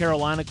South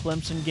Carolina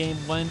Clemson game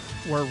went,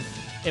 where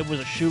it was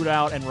a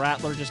shootout and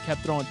Rattler just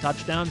kept throwing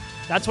touchdowns,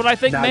 that's what I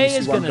think Now May you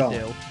is see where going I'm to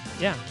going. do.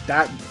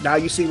 Yeah. Now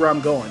you see where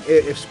I'm going.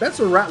 If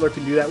Spencer Rattler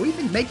can do that, what do you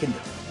think May can do?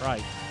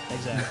 Right.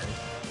 Exactly.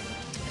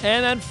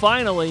 And then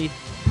finally,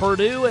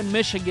 Purdue and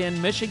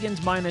Michigan.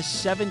 Michigan's minus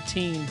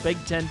 17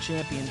 Big Ten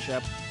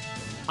championship.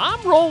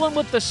 I'm rolling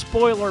with the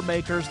spoiler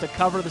makers to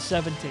cover the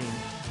 17.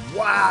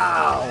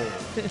 Wow.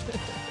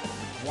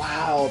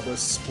 Wow, the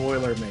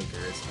spoiler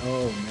makers.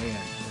 Oh,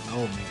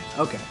 man.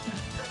 Okay.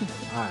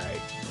 All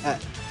right.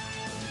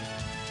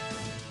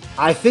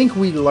 I think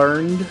we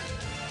learned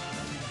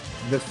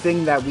the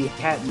thing that we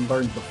hadn't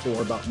learned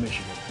before about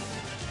Michigan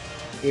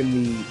in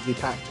the Big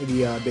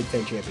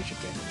Ten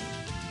championship game.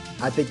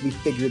 I think we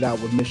figured out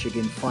what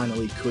Michigan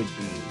finally could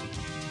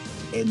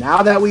be. And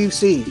now that we've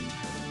seen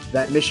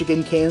that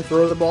Michigan can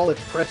throw the ball if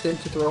pressed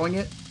into throwing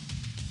it,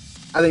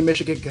 I think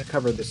Michigan can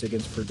cover this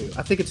against Purdue.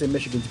 I think it's in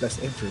Michigan's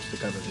best interest to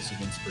cover this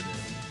against Purdue.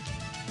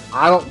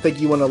 I don't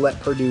think you want to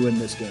let Purdue in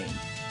this game.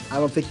 I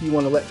don't think you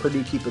want to let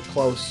Purdue keep it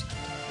close.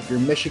 If you're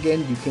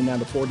Michigan, you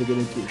cannot afford to get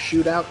into a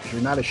shootout because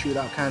you're not a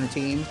shootout kind of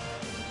team.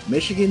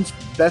 Michigan's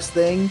best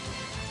thing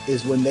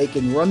is when they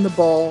can run the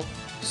ball,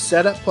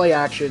 set up play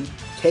action,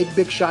 take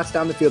big shots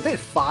down the field. They had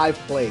 5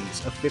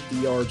 plays of 50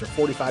 yards or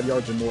 45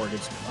 yards or more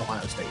against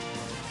Ohio State.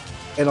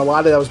 And a lot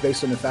of that was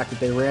based on the fact that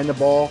they ran the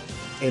ball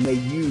and they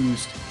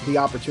used the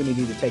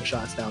opportunity to take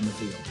shots down the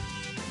field.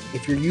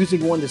 If you're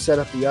using one to set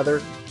up the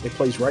other, it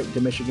plays right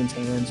into Michigan's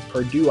hands.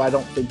 Purdue, I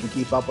don't think, can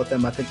keep up with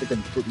them. I think they're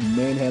going to completely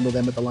manhandle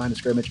them at the line of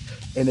scrimmage.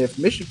 And if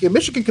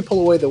Michigan can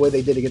pull away the way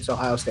they did against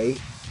Ohio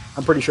State,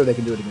 I'm pretty sure they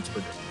can do it against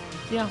Purdue.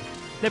 Yeah,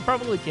 they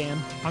probably can.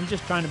 I'm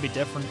just trying to be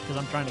different because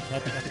I'm trying to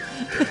catch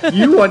it.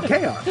 You want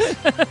chaos.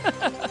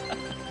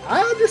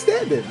 I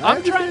understand it. I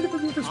understand it from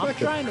your I'm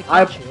perspective. trying to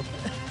catch you.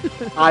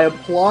 I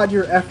applaud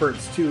your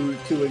efforts to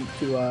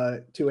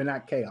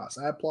enact chaos.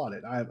 I applaud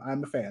it.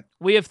 I'm a fan.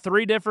 We have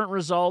 3 different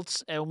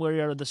results, and we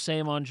are the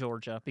same on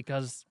Georgia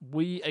because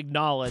we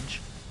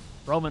acknowledge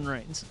Roman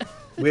Reigns.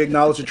 We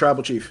acknowledge the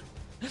tribal chief.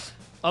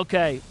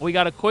 Okay, we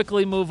got to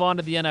quickly move on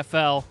to the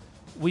NFL.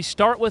 We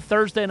start with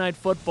Thursday Night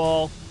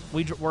Football.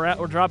 We're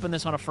dropping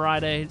this on a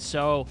Friday,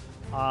 so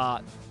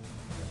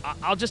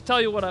I'll just tell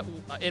you what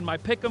in my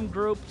Pick'em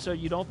group, so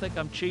you don't think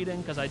I'm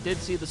cheating, because I did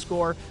see the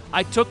score.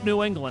 I took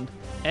New England,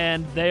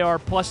 and they are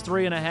plus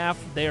 3.5.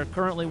 They are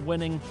currently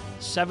winning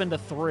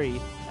 7-3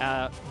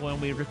 when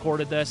we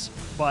recorded this,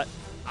 but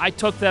I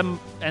took them,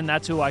 and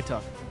that's who I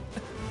took.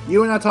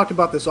 You and I talked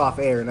about this off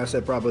air, and I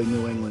said probably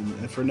New England,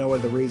 and for no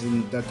other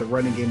reason that the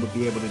running game would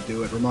be able to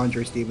do it.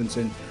 Ramondre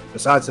Stevenson,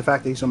 besides the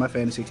fact that he's on my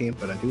fantasy team,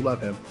 but I do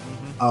love him.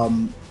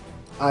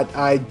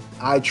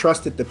 I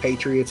trusted the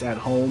Patriots at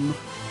home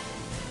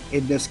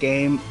in this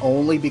game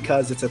only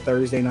because it's a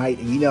Thursday night,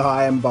 and you know how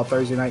I am about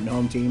Thursday night and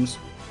home teams.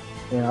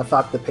 And I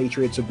thought the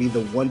Patriots would be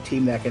the one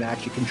team that can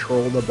actually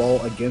control the ball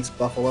against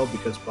Buffalo,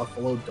 because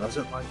Buffalo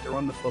doesn't like to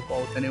run the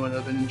football with anyone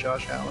other than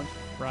Josh Allen.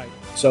 Right.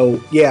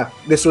 So, yeah,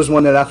 this was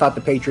one that I thought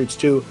the Patriots,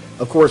 too.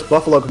 Of course,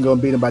 Buffalo can go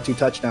and beat them by 2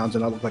 touchdowns,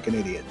 and I look like an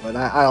idiot. But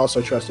I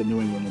also trusted New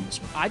England in this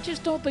one. I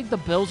just don't think the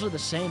Bills are the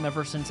same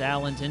ever since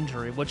Allen's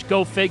injury, which,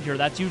 go figure,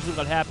 that's usually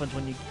what happens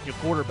when your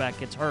quarterback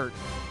gets hurt.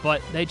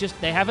 But they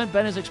haven't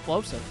been as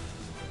explosive.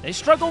 They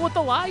struggle with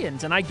the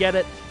Lions, and I get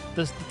it.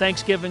 The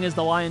Thanksgiving is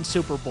the Lions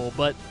Super Bowl,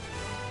 but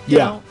you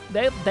know,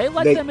 they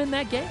let them in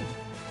that game.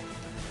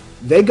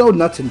 They go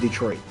nuts in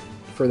Detroit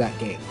for that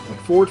game. Like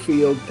Ford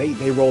Field,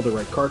 they roll the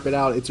red carpet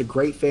out. It's a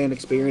great fan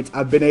experience.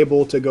 I've been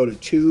able to go to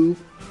 2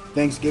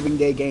 Thanksgiving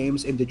Day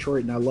games in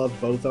Detroit, and I love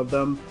both of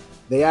them.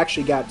 They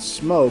actually got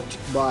smoked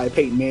by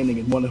Peyton Manning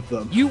in one of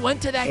them. You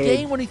went to that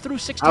game when he threw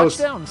 6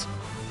 touchdowns?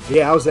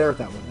 Yeah, I was there at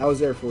that one. I was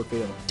there at Ford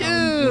Field.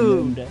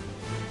 Dude!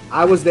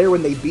 I was there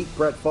when they beat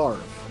Brett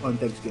Favre on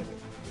Thanksgiving.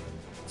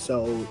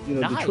 So, you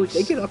know, Nice. Detroit,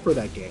 they get up for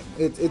that game.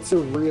 It's a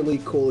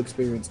really cool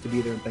experience to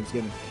be there on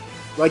Thanksgiving.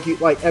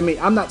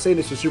 I'm not saying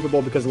it's a Super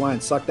Bowl because the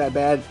Lions suck that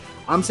bad.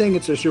 I'm saying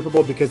it's a Super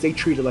Bowl because they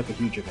treat it like a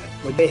huge event.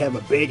 Like, they have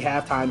a big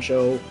halftime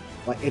show.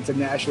 Like, it's a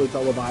nationally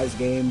televised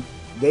game.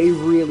 They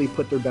really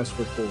put their best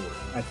foot forward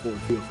at Ford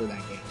Field for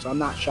that game. So I'm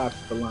not shocked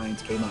that the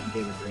Lions came out and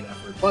gave a great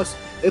effort. Plus,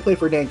 they play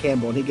for Dan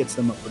Campbell, and he gets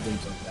them up for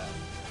games like that.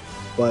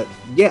 But,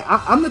 yeah,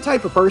 I'm the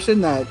type of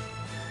person that,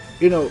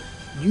 you know,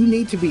 you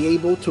need to be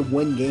able to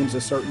win games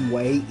a certain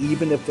way,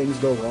 even if things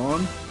go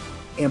wrong.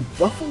 And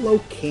Buffalo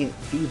can't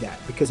do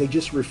that because they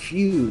just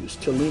refuse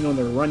to lean on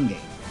their run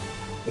game,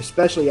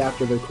 especially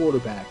after their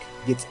quarterback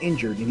gets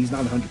injured and he's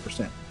not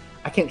 100%.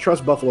 I can't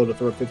trust Buffalo to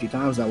throw it 50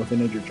 times now with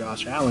an injured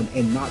Josh Allen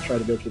and not try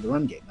to go to the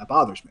run game. That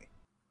bothers me.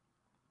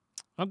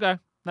 Okay.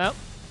 Well,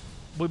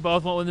 we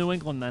both went with New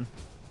England then.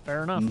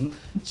 Fair enough.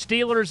 Mm-hmm.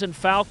 Steelers and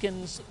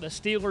Falcons. The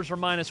Steelers are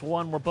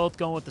 -1. We're both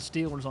going with the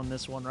Steelers on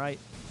this one, right?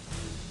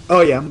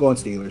 Oh, yeah, I'm going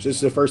Steelers. This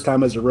is the first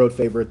time as a road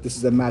favorite. This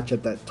is a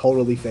matchup that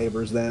totally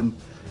favors them.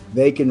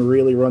 They can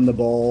really run the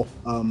ball.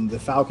 The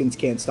Falcons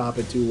can't stop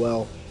it too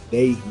well.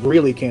 They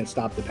really can't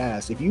stop the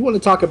pass. If you want to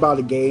talk about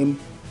a game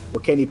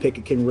where Kenny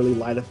Pickett can really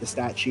light up the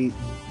stat sheet,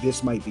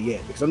 this might be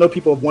it. Because I know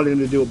people have wanted him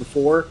to do it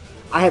before.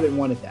 I haven't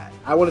wanted that.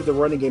 I wanted the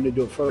running game to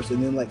do it first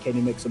and then let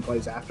Kenny make some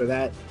plays after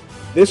that.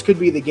 This could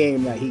be the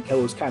game that he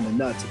goes kind of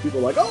nuts. And people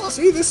are like, oh,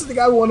 see, this is the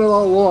guy who won it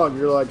all along.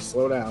 You're like,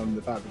 slow down.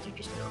 The Falcons are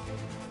just terrible.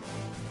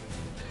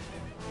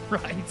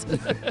 Right.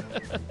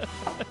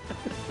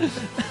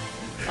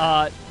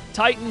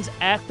 Titans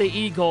at the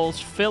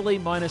Eagles. Philly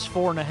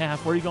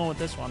 -4.5. Where are you going with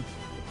this one?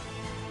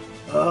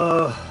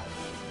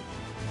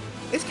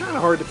 It's kind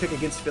of hard to pick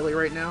against Philly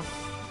right now.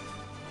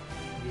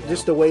 Yeah.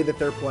 Just the way that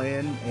they're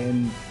playing,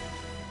 and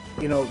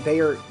you know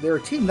they're a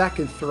team that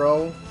can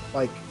throw.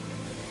 Like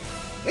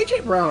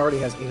AJ Brown already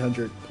has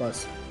 800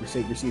 plus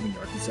receiving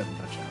yards and 7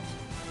 touchdowns,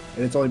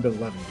 and it's only been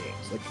 11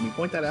 games. Like, can you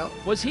point that out?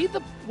 Was he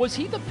the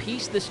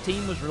piece this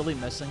team was really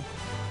missing?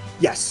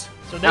 Yes,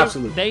 so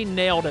absolutely. They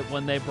nailed it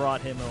when they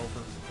brought him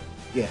over.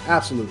 Yeah,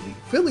 absolutely.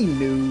 Philly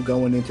knew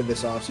going into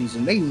this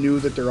offseason, they knew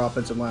that their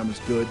offensive line was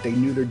good. They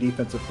knew their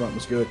defensive front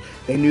was good.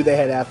 They knew they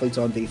had athletes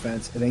on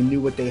defense, and they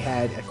knew what they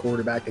had at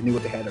quarterback. They knew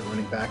what they had at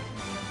running back.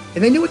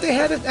 And they knew what they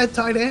had at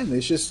tight end.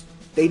 It's just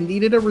they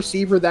needed a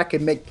receiver that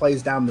could make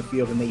plays down the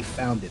field, and they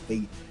found it.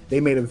 They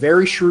made a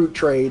very shrewd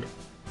trade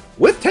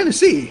with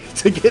Tennessee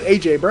to get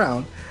A.J.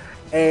 Brown,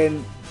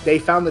 and they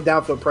found the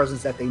downfield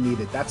presence that they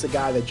needed. That's a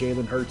guy that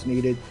Jalen Hurts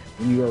needed.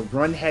 When you're a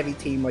run-heavy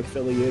team like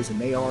Philly is, and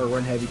they are a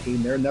run-heavy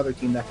team, they're another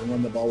team that can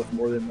run the ball with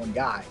more than one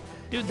guy.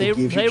 Dude,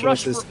 they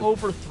rushed for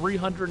over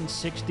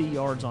 360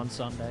 yards on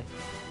Sunday.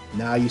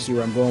 Now you see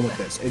where I'm going with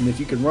this. And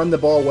if you can run the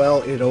ball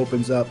well, it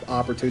opens up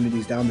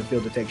opportunities down the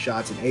field to take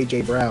shots. And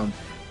A.J. Brown,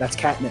 that's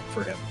catnip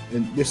for him.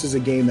 And this is a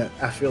game that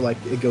I feel like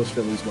it goes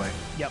Philly's way.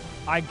 Yep,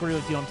 I agree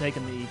with you. I'm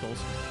taking the Eagles.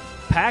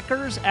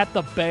 Packers at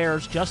the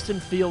Bears. Justin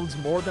Fields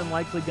more than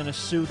likely going to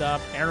suit up.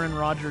 Aaron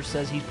Rodgers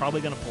says he's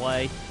probably going to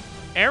play.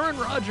 Aaron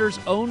Rodgers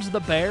owns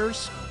the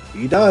Bears.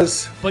 He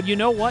does. But you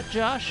know what,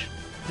 Josh?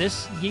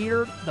 This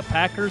year, the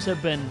Packers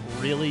have been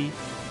really,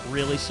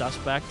 really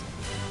suspect.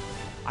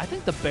 I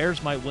think the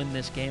Bears might win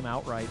this game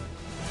outright.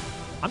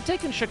 I'm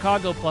taking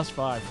Chicago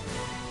 +5.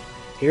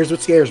 Here's what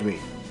scares me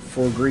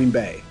for Green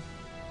Bay.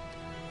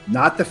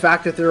 Not the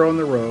fact that they're on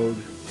the road,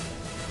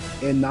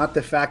 and not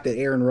the fact that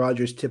Aaron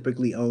Rodgers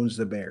typically owns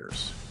the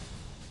Bears.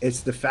 It's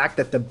the fact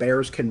that the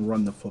Bears can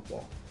run the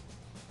football.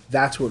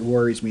 That's what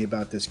worries me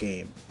about this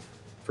game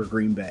for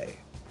Green Bay.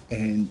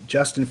 And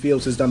Justin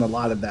Fields has done a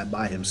lot of that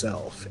by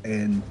himself.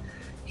 And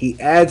he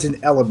adds an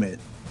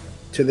element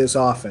to this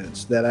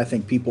offense that I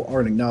think people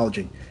aren't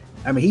acknowledging.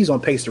 I mean, he's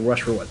on pace to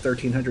rush for,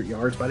 1,300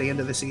 yards by the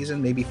end of the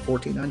season, maybe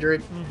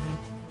 1,400. Mm-hmm.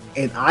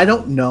 And I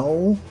don't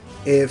know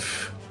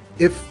if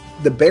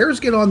the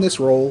Bears get on this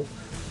roll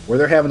where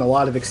they're having a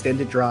lot of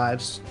extended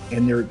drives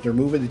and they're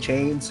moving the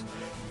chains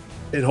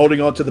and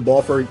holding on to the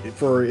ball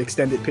for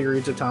extended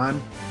periods of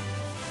time.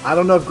 I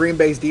don't know if Green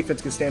Bay's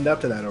defense can stand up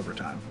to that over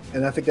time,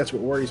 and I think that's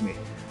what worries me.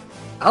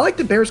 I like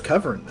the Bears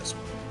covering this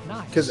one.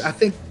 Nice. Because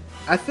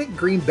I think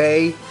Green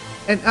Bay,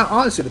 and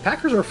honestly, the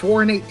Packers are a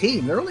 4-8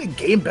 team. They're only a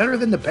game better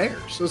than the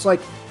Bears. So it's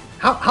like,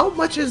 how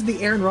much is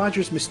the Aaron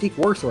Rodgers mystique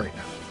worth right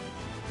now?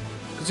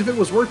 Because if it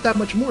was worth that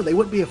much more, they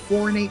wouldn't be a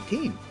 4-8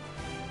 team.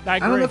 I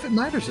agree. I don't know if it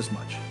matters as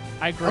much.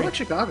 I agree. I like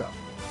Chicago.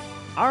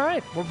 All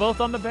right, we're both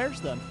on the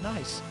Bears then.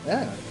 Nice.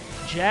 Yeah.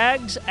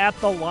 Jags at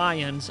the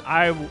Lions.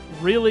 I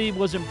really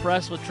was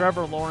impressed with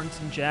Trevor Lawrence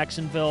in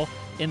Jacksonville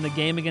in the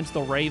game against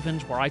the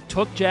Ravens, where I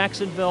took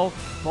Jacksonville.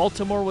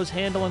 Baltimore was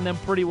handling them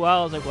pretty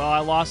well. I was like, well, I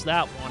lost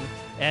that one.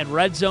 And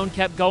red zone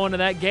kept going to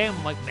that game.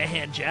 I'm like,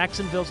 man,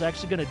 Jacksonville's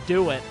actually going to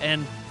do it.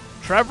 And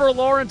Trevor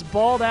Lawrence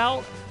balled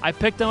out. I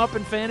picked him up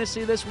in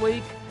fantasy this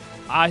week.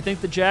 I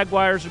think the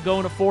Jaguars are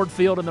going to Ford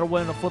Field and they're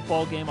winning a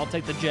football game. I'll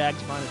take the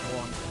Jags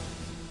 -1.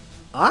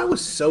 I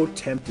was so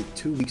tempted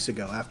 2 weeks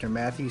ago after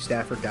Matthew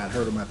Stafford got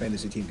hurt on my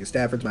fantasy team, because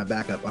Stafford's my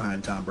backup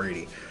behind Tom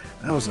Brady.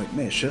 And I was like,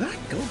 man, should I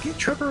go get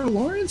Trevor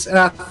Lawrence? And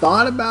I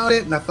thought about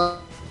it, and I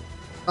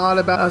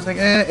was like,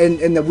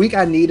 And the week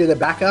I needed a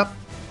backup,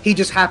 he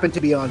just happened to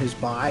be on his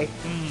bye.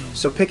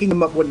 So picking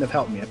him up wouldn't have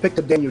helped me. I picked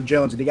up Daniel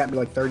Jones, and he got me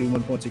like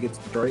 31 points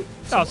against Detroit.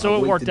 So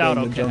it worked out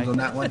okay. Jones on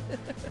that one.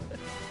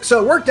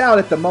 So it worked out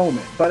at the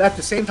moment. But at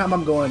the same time,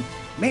 I'm going,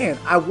 man,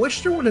 I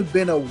wish there would have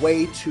been a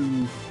way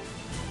to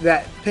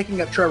that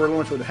picking up Trevor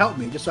Lawrence would have helped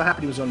me. Just so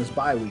happened he was on his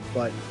bye week.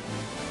 But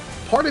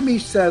part of me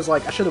says,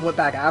 like, I should have went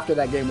back after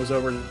that game was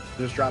over,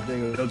 just dropped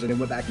Daniel Jones, and then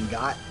went back and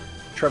got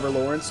Trevor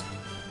Lawrence.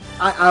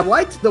 I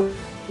liked the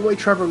way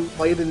Trevor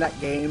played in that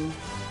game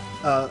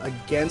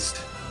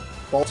against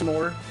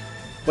Baltimore.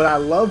 But I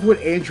love what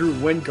Andrew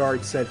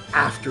Wingard said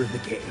after the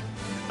game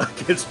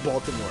against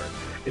Baltimore.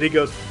 And he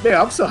goes, "Man,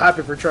 I'm so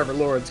happy for Trevor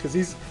Lawrence because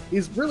he's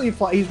really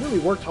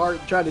worked hard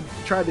trying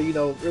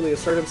to really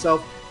assert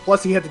himself.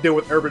 Plus, he had to deal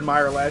with Urban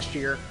Meyer last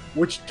year,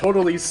 which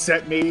totally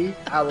set me.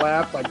 I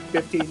laughed like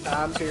 15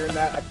 times hearing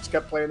that. I just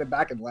kept playing it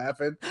back and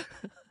laughing.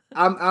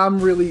 I'm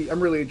really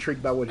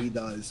intrigued by what he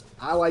does.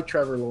 I like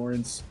Trevor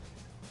Lawrence.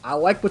 I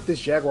like what this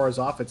Jaguars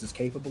offense is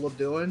capable of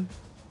doing.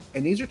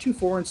 And these are two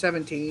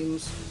 4-7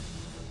 teams.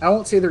 I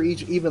won't say they're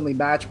each evenly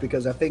matched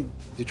because I think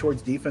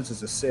Detroit's defense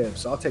is a sieve,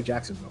 so I'll take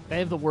Jacksonville. They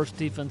have the worst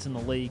defense in the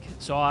league,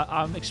 so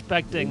I'm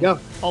expecting a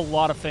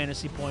lot of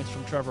fantasy points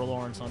from Trevor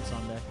Lawrence on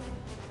Sunday.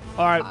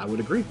 All right. I would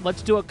agree.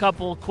 Let's do a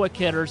couple quick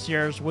hitters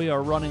here as we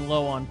are running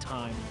low on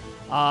time.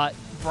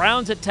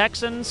 Browns at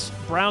Texans.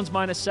 Browns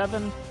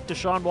 -7.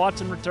 Deshaun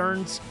Watson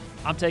returns.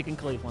 I'm taking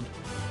Cleveland.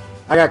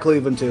 I got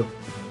Cleveland too.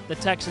 The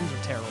Texans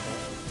are terrible.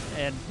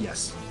 And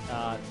yes.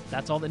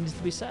 That's all that needs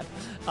to be said.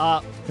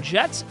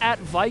 Jets at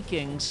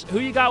Vikings. Who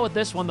you got with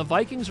this one? The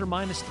Vikings are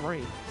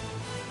 -3.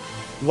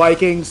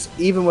 Vikings,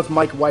 even with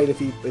Mike White, if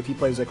he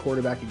plays at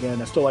quarterback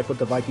again, I still like what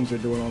the Vikings are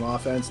doing on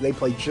offense. They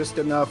play just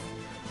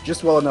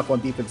well enough on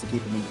defense to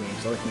keep them in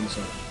games. I like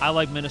Minnesota. I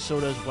like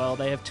Minnesota as well.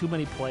 They have too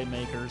many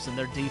playmakers, and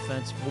their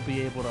defense will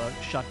be able to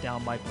shut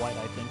down Mike White,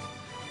 I think.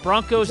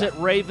 Broncos at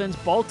Ravens.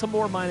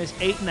 Baltimore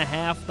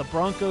 -8.5. The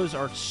Broncos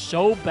are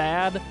so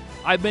bad,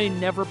 I may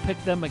never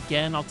pick them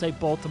again. I'll take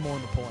Baltimore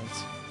in the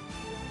points.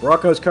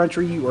 Broncos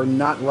country, you are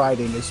not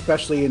riding,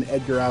 especially in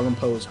Edgar Allan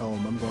Poe's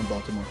home. I'm going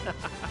Baltimore.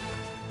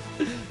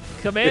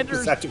 Commanders.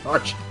 Is that too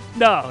harsh?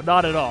 No,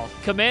 not at all.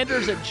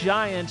 Commanders at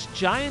Giants.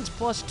 Giants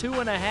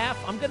 +2.5.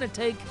 I'm going to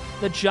take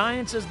the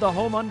Giants as the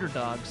home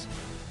underdogs.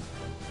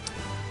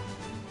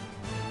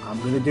 I'm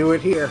going to do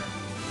it here.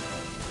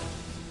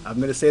 I'm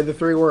going to say the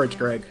 3 words,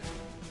 Greg.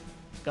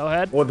 Go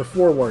ahead. Or the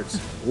 4 words.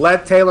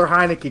 Let Taylor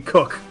Heineke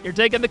cook. You're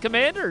taking the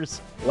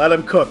Commanders. Let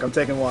him cook. I'm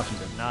taking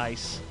Washington.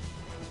 Nice.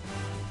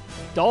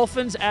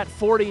 Dolphins at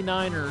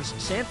 49ers.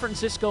 San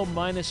Francisco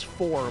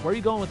 -4. Where are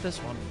you going with this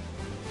one?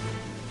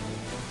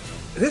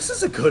 This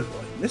is a good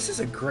one. This is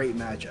a great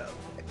matchup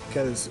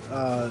because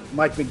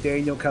Mike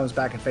McDaniel comes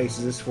back and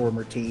faces his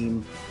former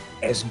team.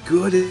 As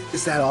good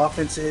as that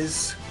offense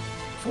is,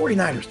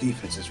 49ers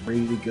defense is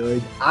really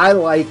good. I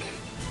like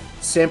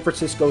San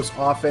Francisco's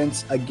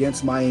offense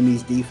against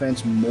Miami's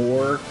defense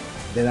more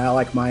than I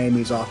like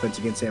Miami's offense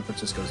against San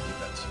Francisco's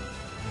defense.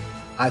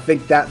 I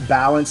think that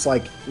balance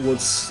will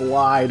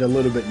slide a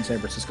little bit in San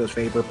Francisco's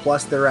favor.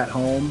 Plus, they're at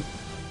home.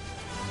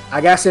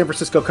 I got San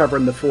Francisco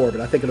covering the 4,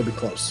 but I think it'll be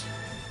close.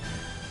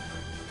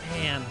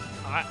 Man,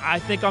 I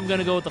think I'm going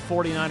to go with the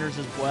 49ers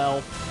as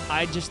well.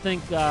 I just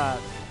think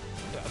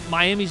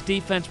Miami's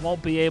defense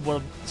won't be able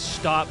to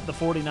stop the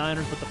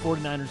 49ers, but the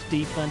 49ers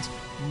defense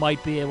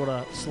might be able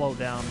to slow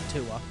down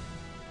Tua.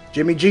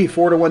 Jimmy G,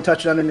 4-1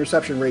 touchdown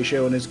interception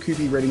ratio, and his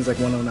QB rating's like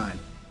 109.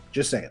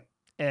 Just saying.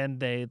 And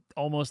they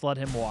almost let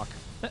him walk.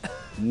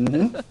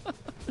 Mm-hmm.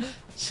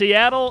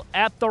 Seattle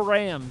at the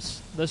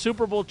Rams. The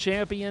Super Bowl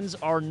champions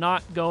are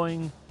not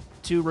going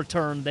to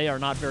return. They are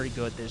not very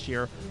good this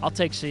year. I'll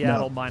take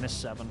Seattle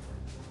 -7.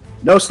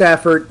 No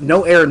Stafford,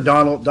 no Aaron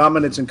Donald.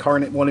 Dominance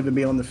incarnate won't even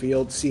be on the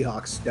field.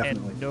 Seahawks,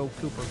 definitely. And no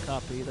Cooper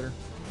Kupp either.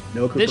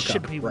 No Cooper This Kupp,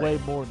 should be right. way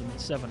more than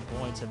 7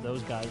 points if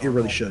those guys It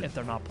really should. If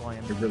they're not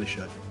playing. It really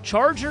should.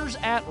 Chargers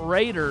at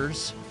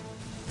Raiders.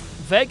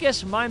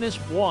 Vegas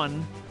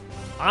 -1.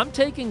 I'm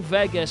taking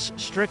Vegas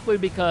strictly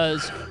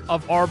because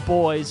of our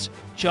boys,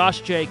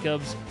 Josh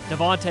Jacobs,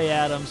 Devontae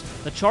Adams.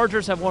 The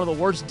Chargers have one of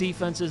the worst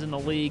defenses in the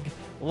league.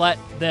 Let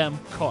them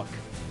cook.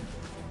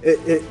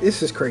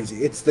 This is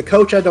crazy. It's the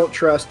coach I don't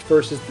trust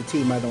versus the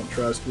team I don't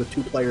trust with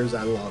 2 players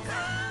I love.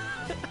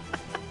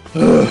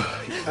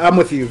 I'm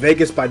with you.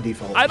 Vegas by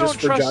default.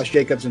 Just for Josh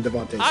Jacobs and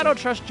Devontae. I don't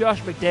trust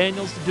Josh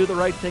McDaniels to do the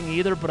right thing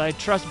either, but I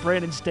trust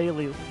Brandon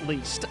Staley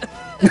least.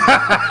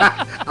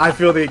 I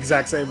feel the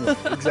exact same way.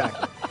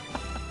 Exactly.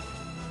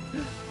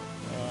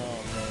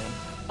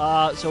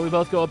 Oh, man. So we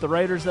both go with the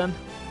Raiders then?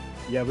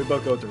 Yeah, we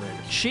both go with the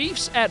Raiders.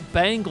 Chiefs at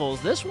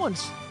Bengals. This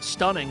one's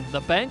stunning.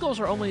 The Bengals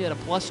are only at a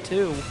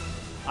 +2.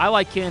 I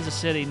like Kansas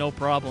City, no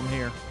problem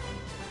here.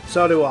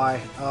 So do I.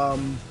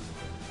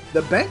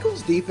 The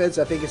Bengals defense,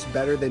 I think, is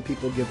better than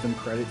people give them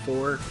credit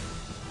for.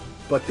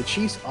 But the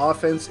Chiefs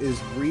offense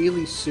is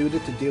really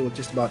suited to deal with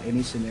just about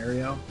any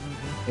scenario.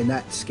 And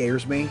that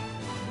scares me.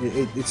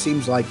 It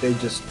seems like they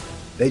just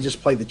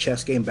play the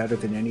chess game better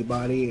than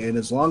anybody. And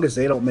as long as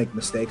they don't make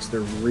mistakes, they're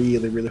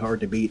really, really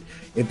hard to beat.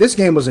 If this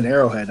game was an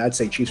Arrowhead, I'd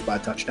say Chiefs by a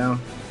touchdown.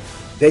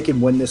 They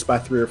can win this by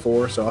 3 or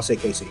 4, so I'll say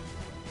KC.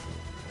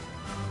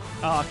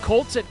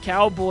 Colts at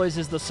Cowboys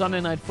is the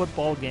Sunday Night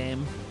Football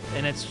game,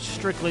 and it's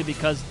strictly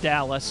because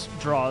Dallas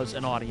draws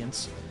an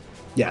audience.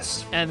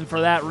 Yes. And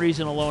for that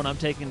reason alone, I'm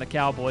taking the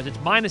Cowboys. It's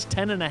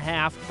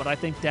 -10.5, but I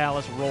think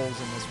Dallas rolls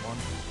in this one.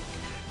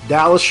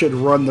 Dallas should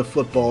run the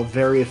football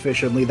very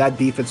efficiently. That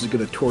defense is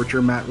going to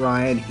torture Matt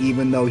Ryan,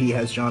 even though he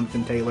has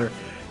Jonathan Taylor.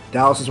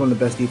 Dallas is one of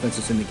the best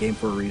defenses in the game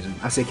for a reason.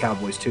 I say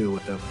Cowboys, too,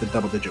 with the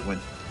double-digit win.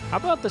 How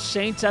about the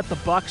Saints at the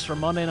Bucs for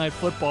Monday Night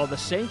Football? The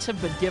Saints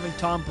have been giving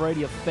Tom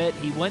Brady a fit.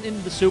 He went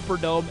into the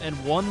Superdome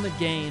and won the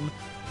game.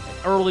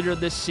 earlier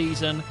this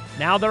season.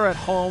 Now they're at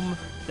home.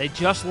 They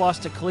just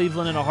lost to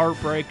Cleveland in a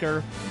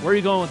heartbreaker. Where are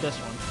you going with this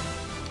one?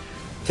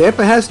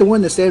 Tampa has to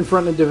win to stay in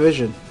front of the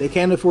division. They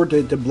can't afford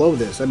to blow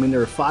this. I mean,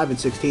 they're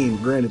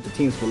 5-16. Granted, the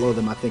teams below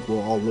them, I think,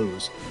 will all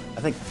lose. I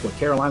think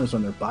Carolina's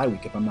on their bye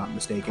week, if I'm not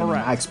mistaken.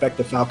 Correct. I expect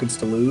the Falcons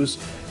to lose.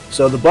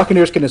 So the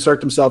Buccaneers can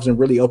assert themselves and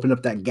really open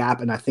up that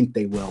gap, and I think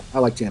they will. I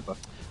like Tampa.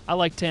 I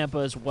like Tampa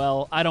as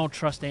well. I don't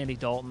trust Andy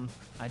Dalton.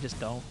 I just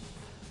don't.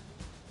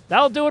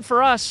 That'll do it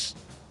for us.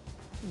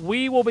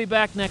 We will be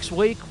back next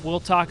week. We'll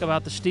talk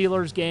about the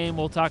Steelers game.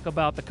 We'll talk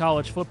about the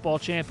college football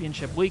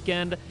championship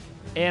weekend.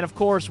 And, of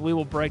course, we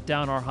will break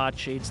down our hot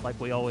sheets like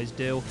we always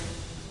do.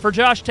 For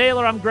Josh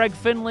Taylor, I'm Greg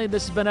Finley.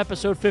 This has been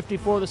episode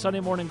 54 of the Sunday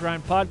Morning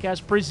Grind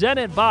podcast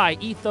presented by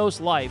Ethos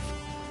Life.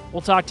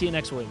 We'll talk to you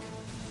next week.